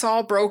if it's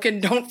all broken,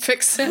 don't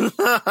fix it?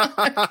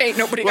 Ain't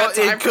nobody got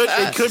time for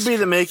that. It could be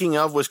the making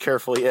of was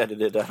carefully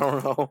edited. I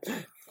don't know.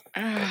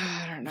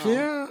 I don't know.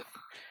 Yeah.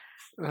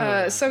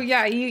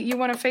 You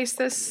want to face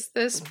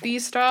this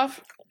beast off?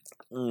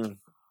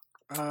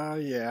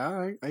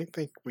 Yeah, I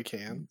think we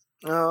can.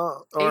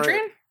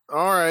 Adrian?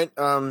 All right.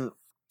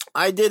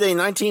 I did a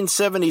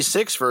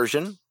 1976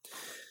 version.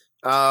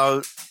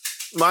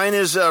 Mine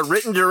is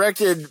written,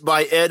 directed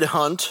by Ed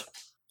Hunt,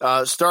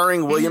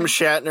 starring William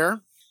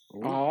Shatner,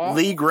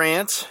 Lee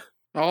Grant,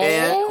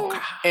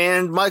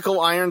 and Michael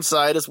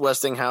Ironside as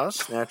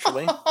Westinghouse,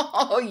 naturally.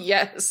 Oh,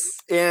 yes.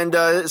 And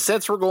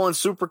since we're going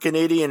super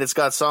Canadian, it's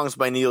got songs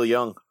by Neil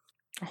Young.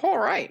 All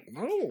right.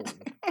 Oh.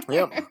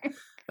 Yep.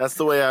 That's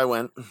the way I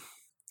went.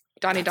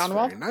 Donnie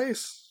Donwell? Very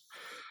nice.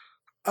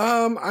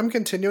 I'm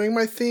continuing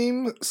my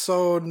theme.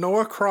 So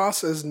Noah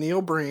Cross is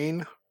Neil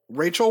Breen.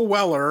 Rachel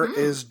Weller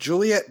is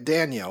Juliet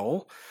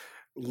Daniel.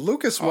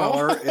 Lucas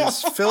Weller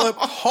is Philip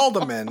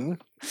Haldeman.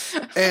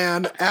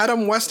 And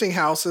Adam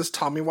Westinghouse is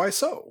Tommy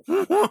Wiseau.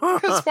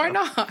 Because why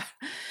not?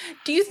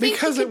 Do you think he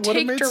could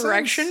take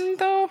direction,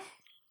 though?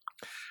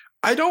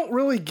 I don't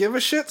really give a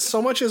shit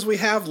so much as we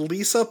have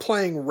Lisa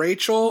playing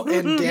Rachel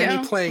and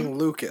Danny playing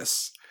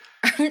Lucas.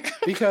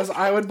 Because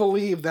I would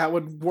believe that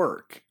would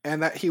work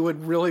and that he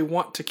would really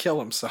want to kill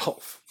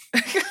himself.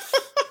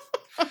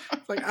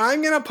 Like,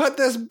 I'm going to put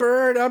this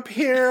bird up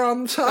here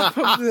on top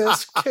of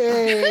this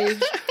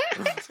cage.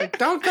 It's like,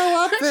 don't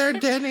go up there,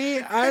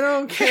 Denny. I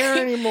don't care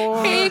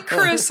anymore. Hey,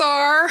 Chris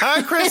R.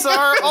 Hi, Chris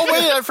R. Oh,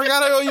 wait, I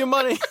forgot I owe you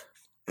money.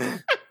 I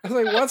was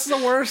like, what's the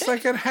worst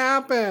that could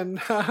happen?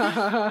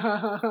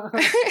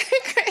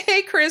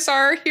 Hey, Chris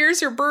R.,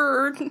 here's your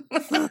bird.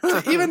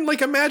 Even,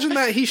 like, imagine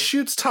that he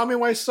shoots Tommy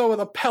Wiseau with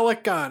a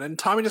pellet gun, and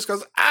Tommy just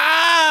goes,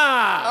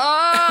 ah!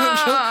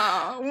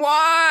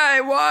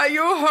 Why? Why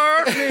you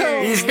hurt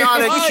me? He's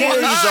not a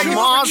kid, he's a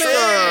monster.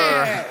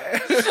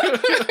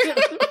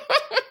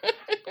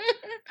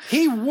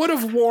 He would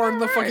have worn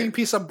the fucking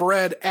piece of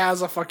bread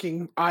as a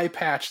fucking eye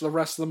patch the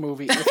rest of the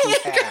movie if he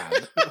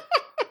had.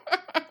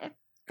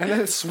 And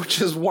then it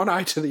switches one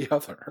eye to the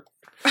other.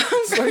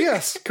 So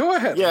yes, go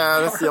ahead.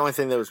 Yeah, that's the only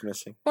thing that was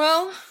missing.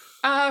 Well,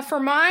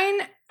 for mine,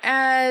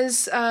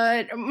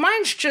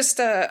 mine's just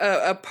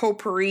a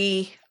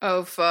potpourri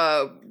of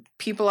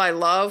people I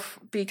love,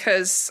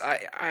 because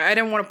I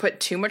didn't want to put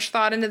too much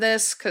thought into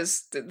this,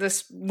 because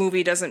this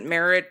movie doesn't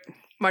merit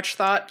much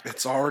thought.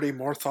 It's already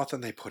more thought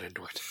than they put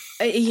into it.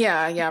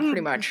 Yeah,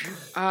 pretty much.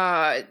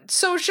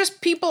 So it's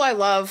just people I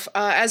love.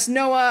 As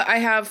Noah, I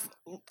have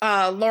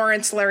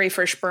Lawrence Larry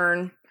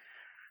Fishburne.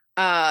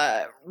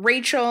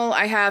 Rachel,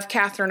 I have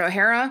Catherine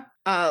O'Hara.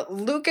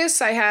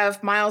 Lucas, I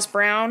have Miles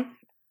Brown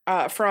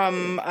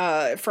from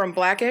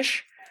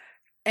Blackish.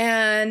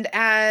 And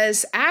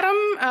as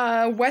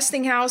Adam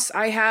Westinghouse,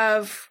 I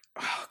have,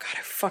 oh God, I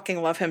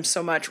fucking love him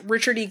so much,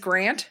 Richard E.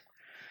 Grant.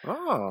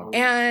 Oh.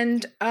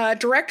 And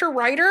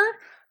director-writer,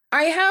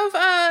 I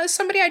have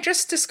somebody I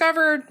just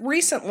discovered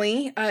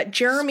recently,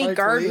 Jeremy Spike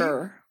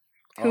Gardner,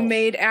 who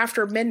made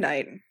After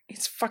Midnight.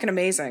 He's fucking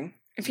amazing.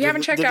 If you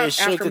haven't checked out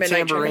After Midnight,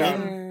 check it out.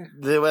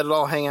 Did they let it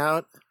all hang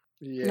out?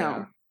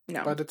 Yeah.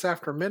 No. But it's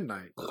After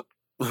Midnight.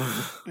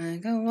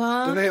 Go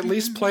on. Do they at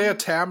least play a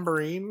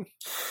tambourine?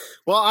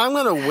 Well, I'm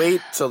going to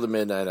wait till the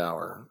midnight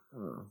hour.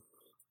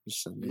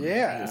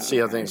 Yeah. See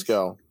how things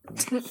go.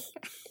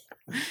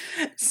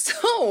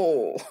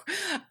 So,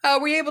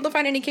 were you able to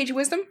find any cagey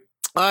wisdom?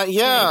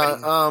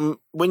 When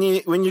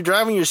you're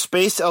driving your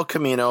space El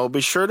Camino,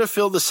 be sure to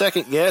fill the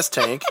second gas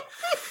tank.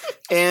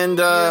 And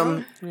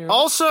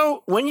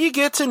also, when you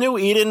get to New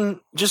Eden,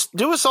 just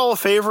do us all a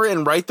favor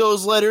and write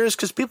those letters,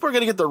 because people are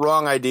going to get the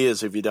wrong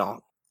ideas if you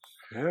don't.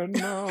 And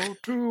now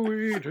to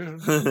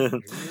Eden, yeah,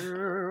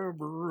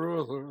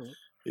 brother.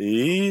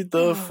 Eat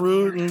the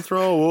fruit and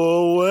throw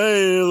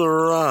away the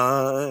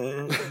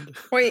rind.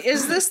 Wait,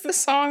 is this the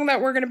song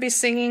that we're going to be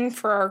singing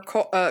for our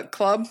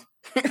club?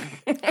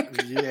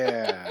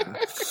 Yeah.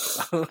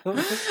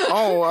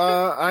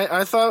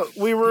 I thought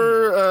we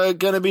were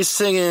going to be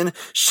singing,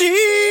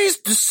 "She's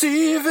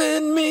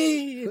deceiving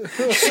me.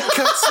 She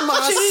cuts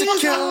my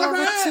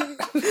security."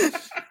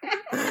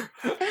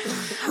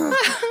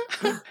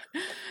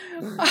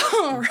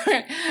 All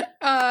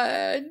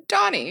right.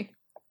 Donnie.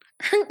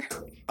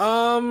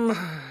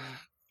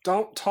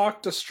 Don't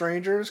talk to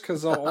strangers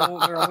because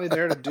they're only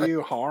there to do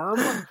you harm.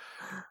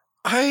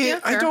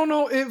 I don't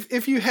know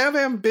if you have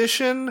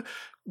ambition,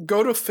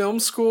 go to film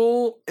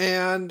school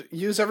and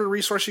use every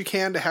resource you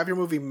can to have your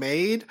movie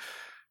made.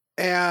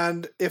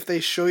 And if they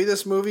show you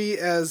this movie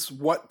as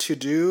what to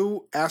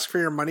do, ask for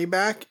your money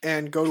back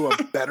and go to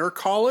a better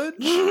college.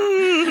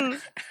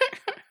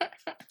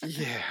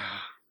 Yeah.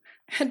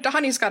 And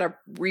Donnie's got to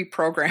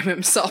reprogram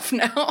himself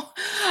now.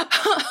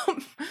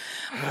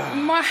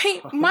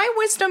 My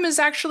wisdom is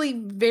actually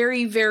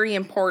very, very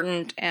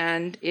important,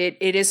 and it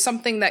is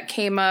something that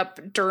came up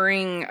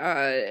during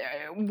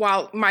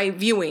while my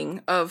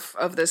viewing of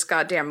this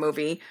goddamn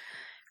movie.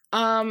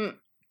 And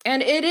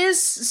it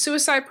is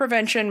Suicide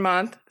Prevention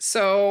Month,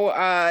 so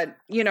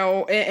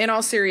in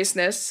all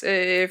seriousness,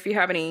 if you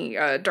have any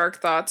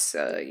dark thoughts,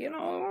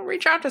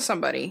 reach out to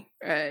somebody.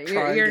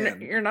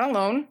 You're not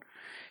alone.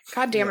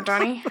 God damn it,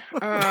 Donnie.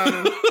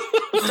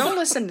 Don't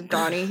listen to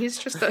Donnie. He's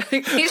just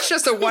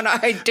a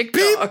one-eyed dick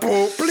dog.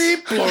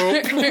 Bleep,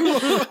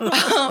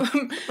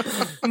 bloop.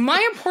 My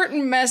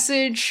important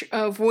message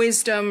of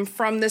wisdom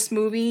from this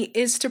movie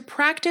is to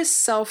practice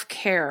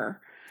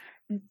self-care.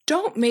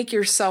 Don't make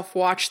yourself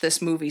watch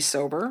this movie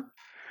sober.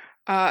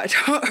 And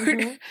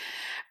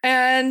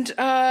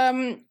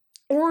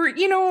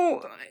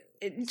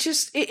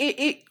just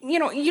you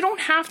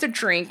don't have to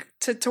drink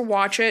to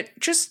watch it.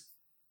 Just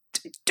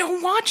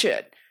don't watch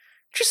it.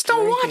 Just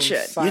don't watch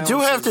it. You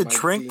do have to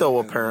drink, though,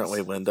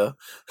 apparently, Linda.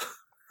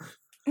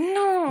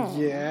 No.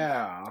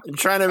 Yeah. You're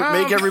trying to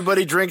make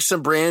everybody drink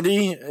some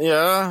brandy?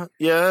 Yeah,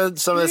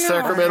 some of that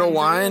Sacramento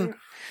wine.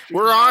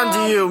 We're on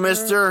to you,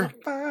 mister.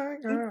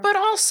 But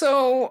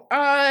also,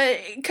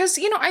 because,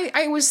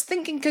 I was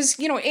thinking, because,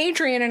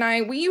 Adrian and I,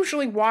 we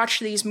usually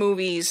watch these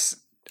movies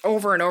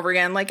over and over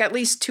again, like at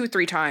least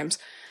 2-3 times,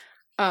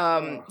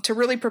 to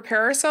really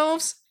prepare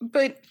ourselves.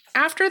 But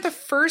after the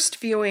first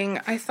viewing,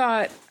 I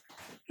thought,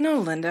 no,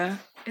 Linda,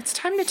 it's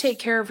time to take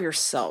care of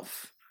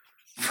yourself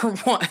for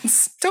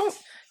once. Don't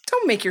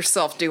make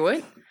yourself do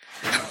it.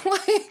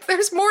 Like,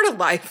 there's more to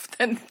life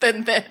than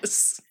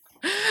this.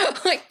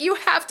 Like, you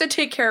have to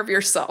take care of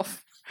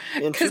yourself.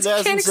 In Because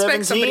you can't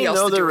expect somebody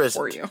else to do it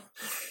for you.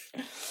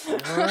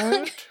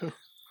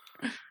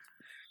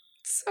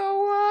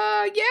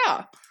 So,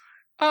 yeah.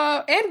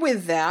 And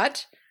with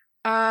that,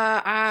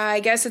 I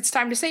guess it's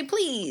time to say,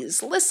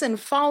 please listen,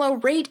 follow,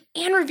 rate,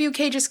 and review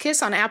Cage's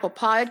Kiss on Apple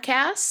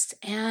Podcasts.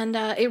 And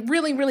it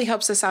really, really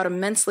helps us out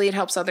immensely. It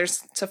helps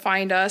others to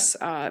find us,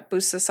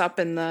 boosts us up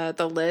in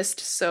the list.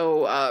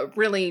 So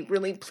really,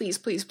 really, please,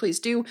 please, please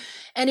do.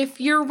 And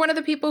if you're one of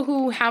the people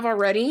who have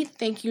already,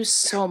 thank you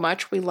so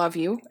much. We love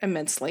you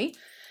immensely.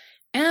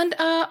 And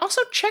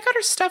also check out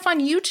our stuff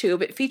on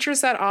YouTube. It features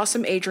that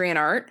awesome Adrian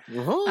art,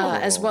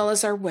 as well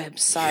as our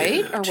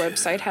website. Our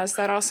website has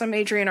that awesome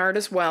Adrian art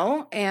as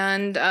well,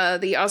 and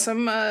the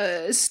awesome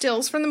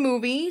stills from the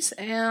movies.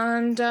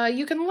 And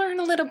you can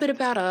learn a little bit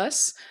about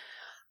us.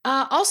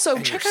 Also,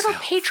 check out our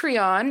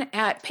Patreon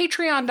at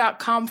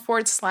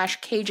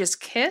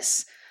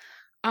patreon.com/CagesKiss.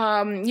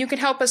 You can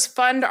help us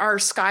fund our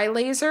Sky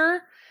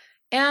Laser.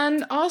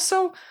 And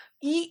also,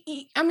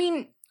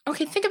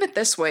 okay, think of it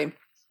this way.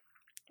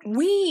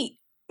 We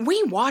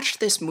watched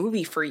this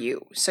movie for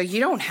you, so you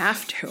don't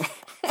have to.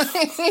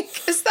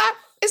 Is that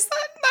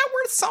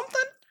worth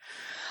something?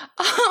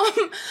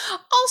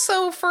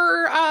 Also,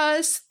 for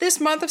this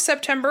month of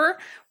September,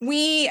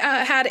 we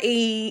had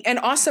an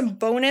awesome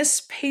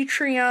bonus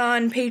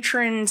Patreon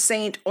patron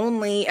saint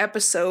only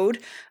episode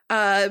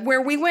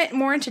where we went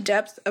more into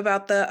depth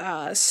about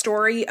the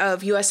story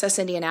of USS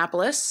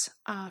Indianapolis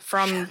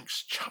from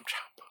Sharks, chomp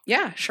chomp.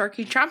 Yeah,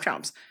 Sharky Chomp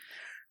Chomps.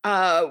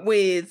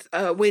 With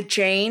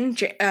Jane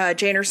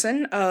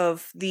Janerson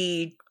of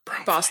the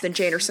Boston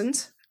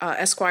Janersons,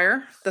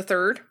 Esquire the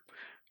Third,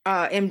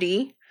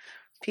 MD,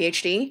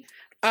 PhD,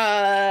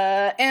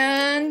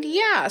 and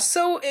yeah.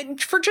 So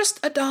for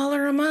just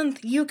 $1 a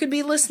month, you could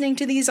be listening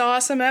to these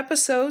awesome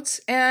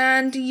episodes,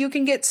 and you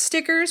can get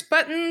stickers,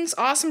 buttons,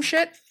 awesome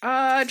shit,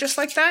 just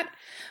like that.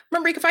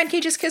 Remember, you can find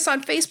Cage's Kiss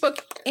on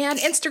Facebook and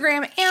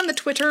Instagram and the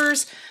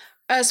Twitters,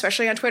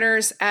 especially on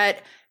Twitters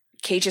at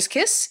Cage's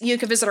Kiss. You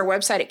can visit our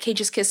website at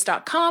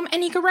cageskiss.com,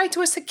 and you can write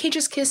to us at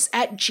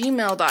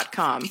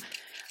cageskiss@gmail.com.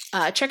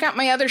 Check out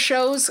my other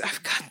shows.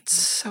 I've got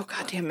so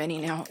goddamn many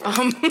now.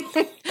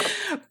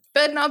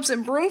 Bedknobs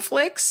and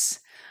Broomflicks,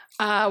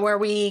 where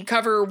we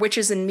cover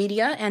witches in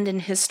media and in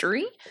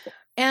history.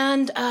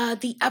 And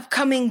the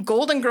upcoming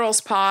Golden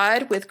Girls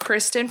pod with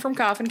Kristen from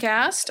Coffin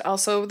Cast,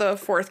 also the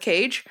fourth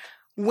cage,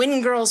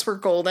 When Girls Were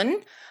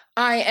Golden.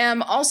 I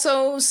am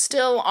also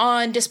still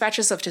on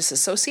Dispatches of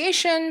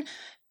Disassociation,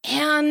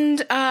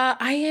 and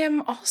I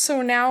am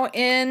also now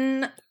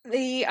in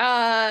the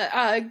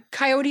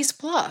Coyote's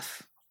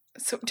Bluff.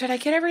 So, did I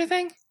get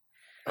everything?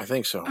 I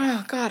think so.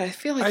 Oh, God, I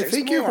feel like I there's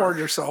think more. you hoard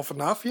yourself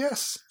enough,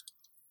 yes.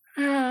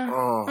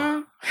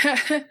 Oh.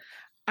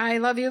 I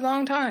love you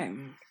long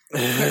time.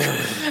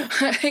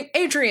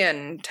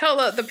 Adrian,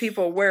 tell the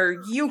people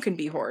where you can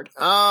be hoard.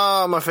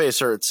 Oh, my face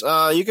hurts.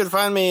 You can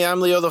find me.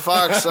 I'm Leo the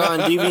Fox on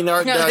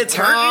DeviantArt.com. It's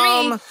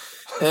hurting me.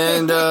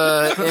 And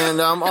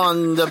I'm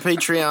on the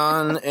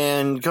Patreon.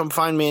 And come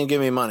find me and give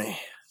me money.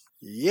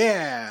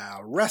 Yeah,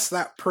 rest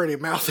that pretty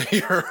mouth of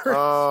yours.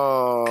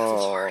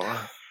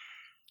 Oh.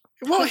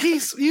 Well,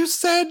 you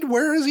said,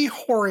 where is he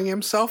whoring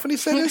himself? And he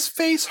said his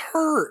face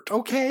hurt.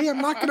 Okay, I'm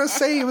not going to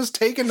say he was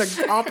taking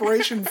the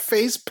Operation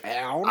Face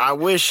Pound. I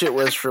wish it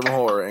was from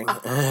whoring.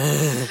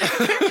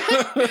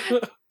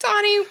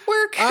 Donnie,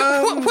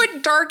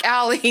 what dark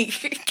alley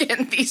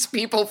can these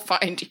people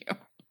find you?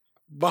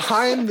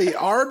 Behind the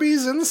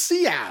Arby's in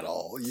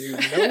Seattle. You know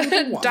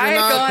the one.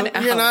 Diagon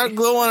Alley. You're not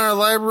gluing our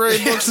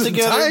library books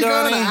together, Diagon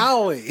Donnie?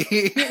 Alley.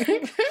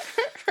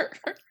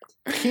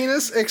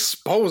 Penis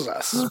expose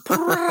us. You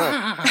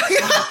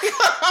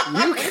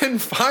can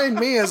find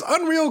me as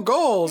Unreal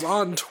Goals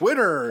on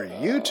Twitter,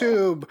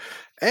 YouTube,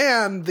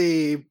 and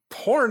the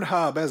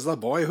Pornhub as The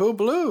Boy Who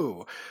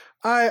Blew.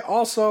 I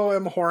also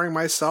am whoring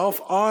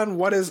myself on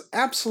what is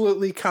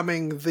absolutely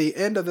coming the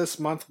end of this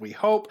month, we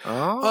hope,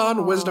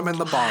 on Wisdom in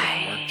the Bottom.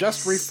 We're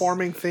just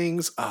reforming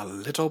things a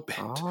little bit.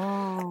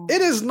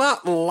 It is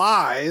not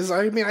lies.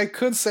 I mean, I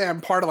could say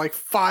I'm part of like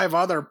 5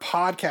 other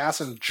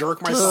podcasts and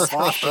jerk myself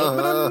off to it,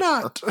 but I'm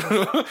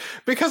not.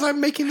 Because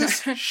I'm making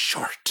this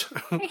short.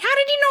 How did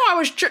you know I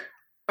was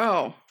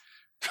Oh.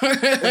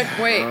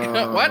 Wait,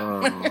 what?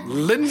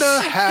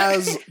 Linda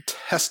has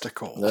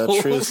testicles.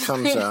 The truth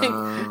comes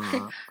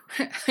out.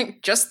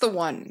 Just the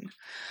one.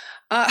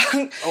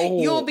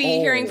 You'll be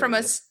hearing from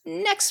us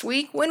next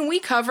week when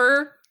we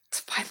cover. It's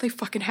finally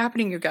fucking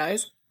happening, you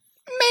guys.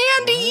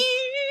 Mandy,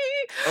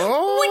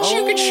 which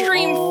you can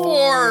stream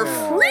for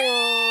free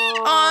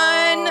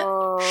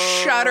on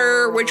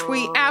Shudder, which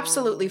we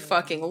absolutely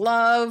fucking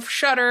love.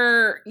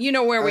 Shudder, you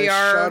know where we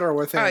are. Shudder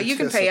with you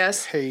can pay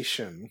us.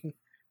 Anticipation.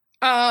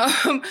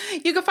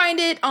 You can find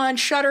it on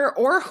Shudder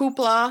or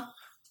Hoopla.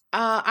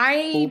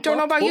 I don't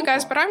know about you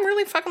guys, but I'm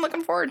really fucking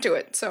looking forward to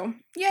it. So,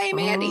 yay,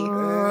 Mandy.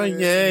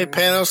 Yay,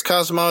 Panos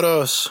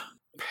Cosmatos.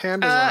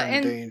 Pandas are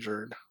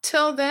endangered.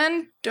 Till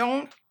then,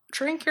 don't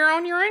drink your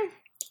own urine.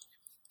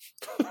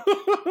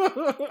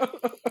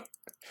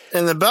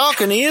 And the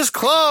balcony is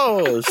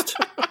closed.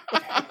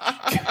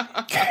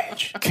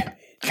 Cage.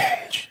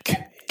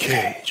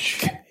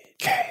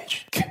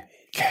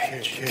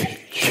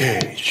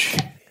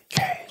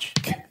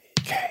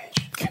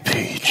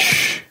 Peach.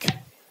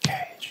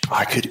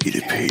 I could eat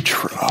a peach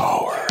for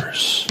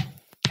hours.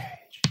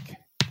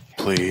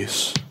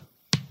 Please.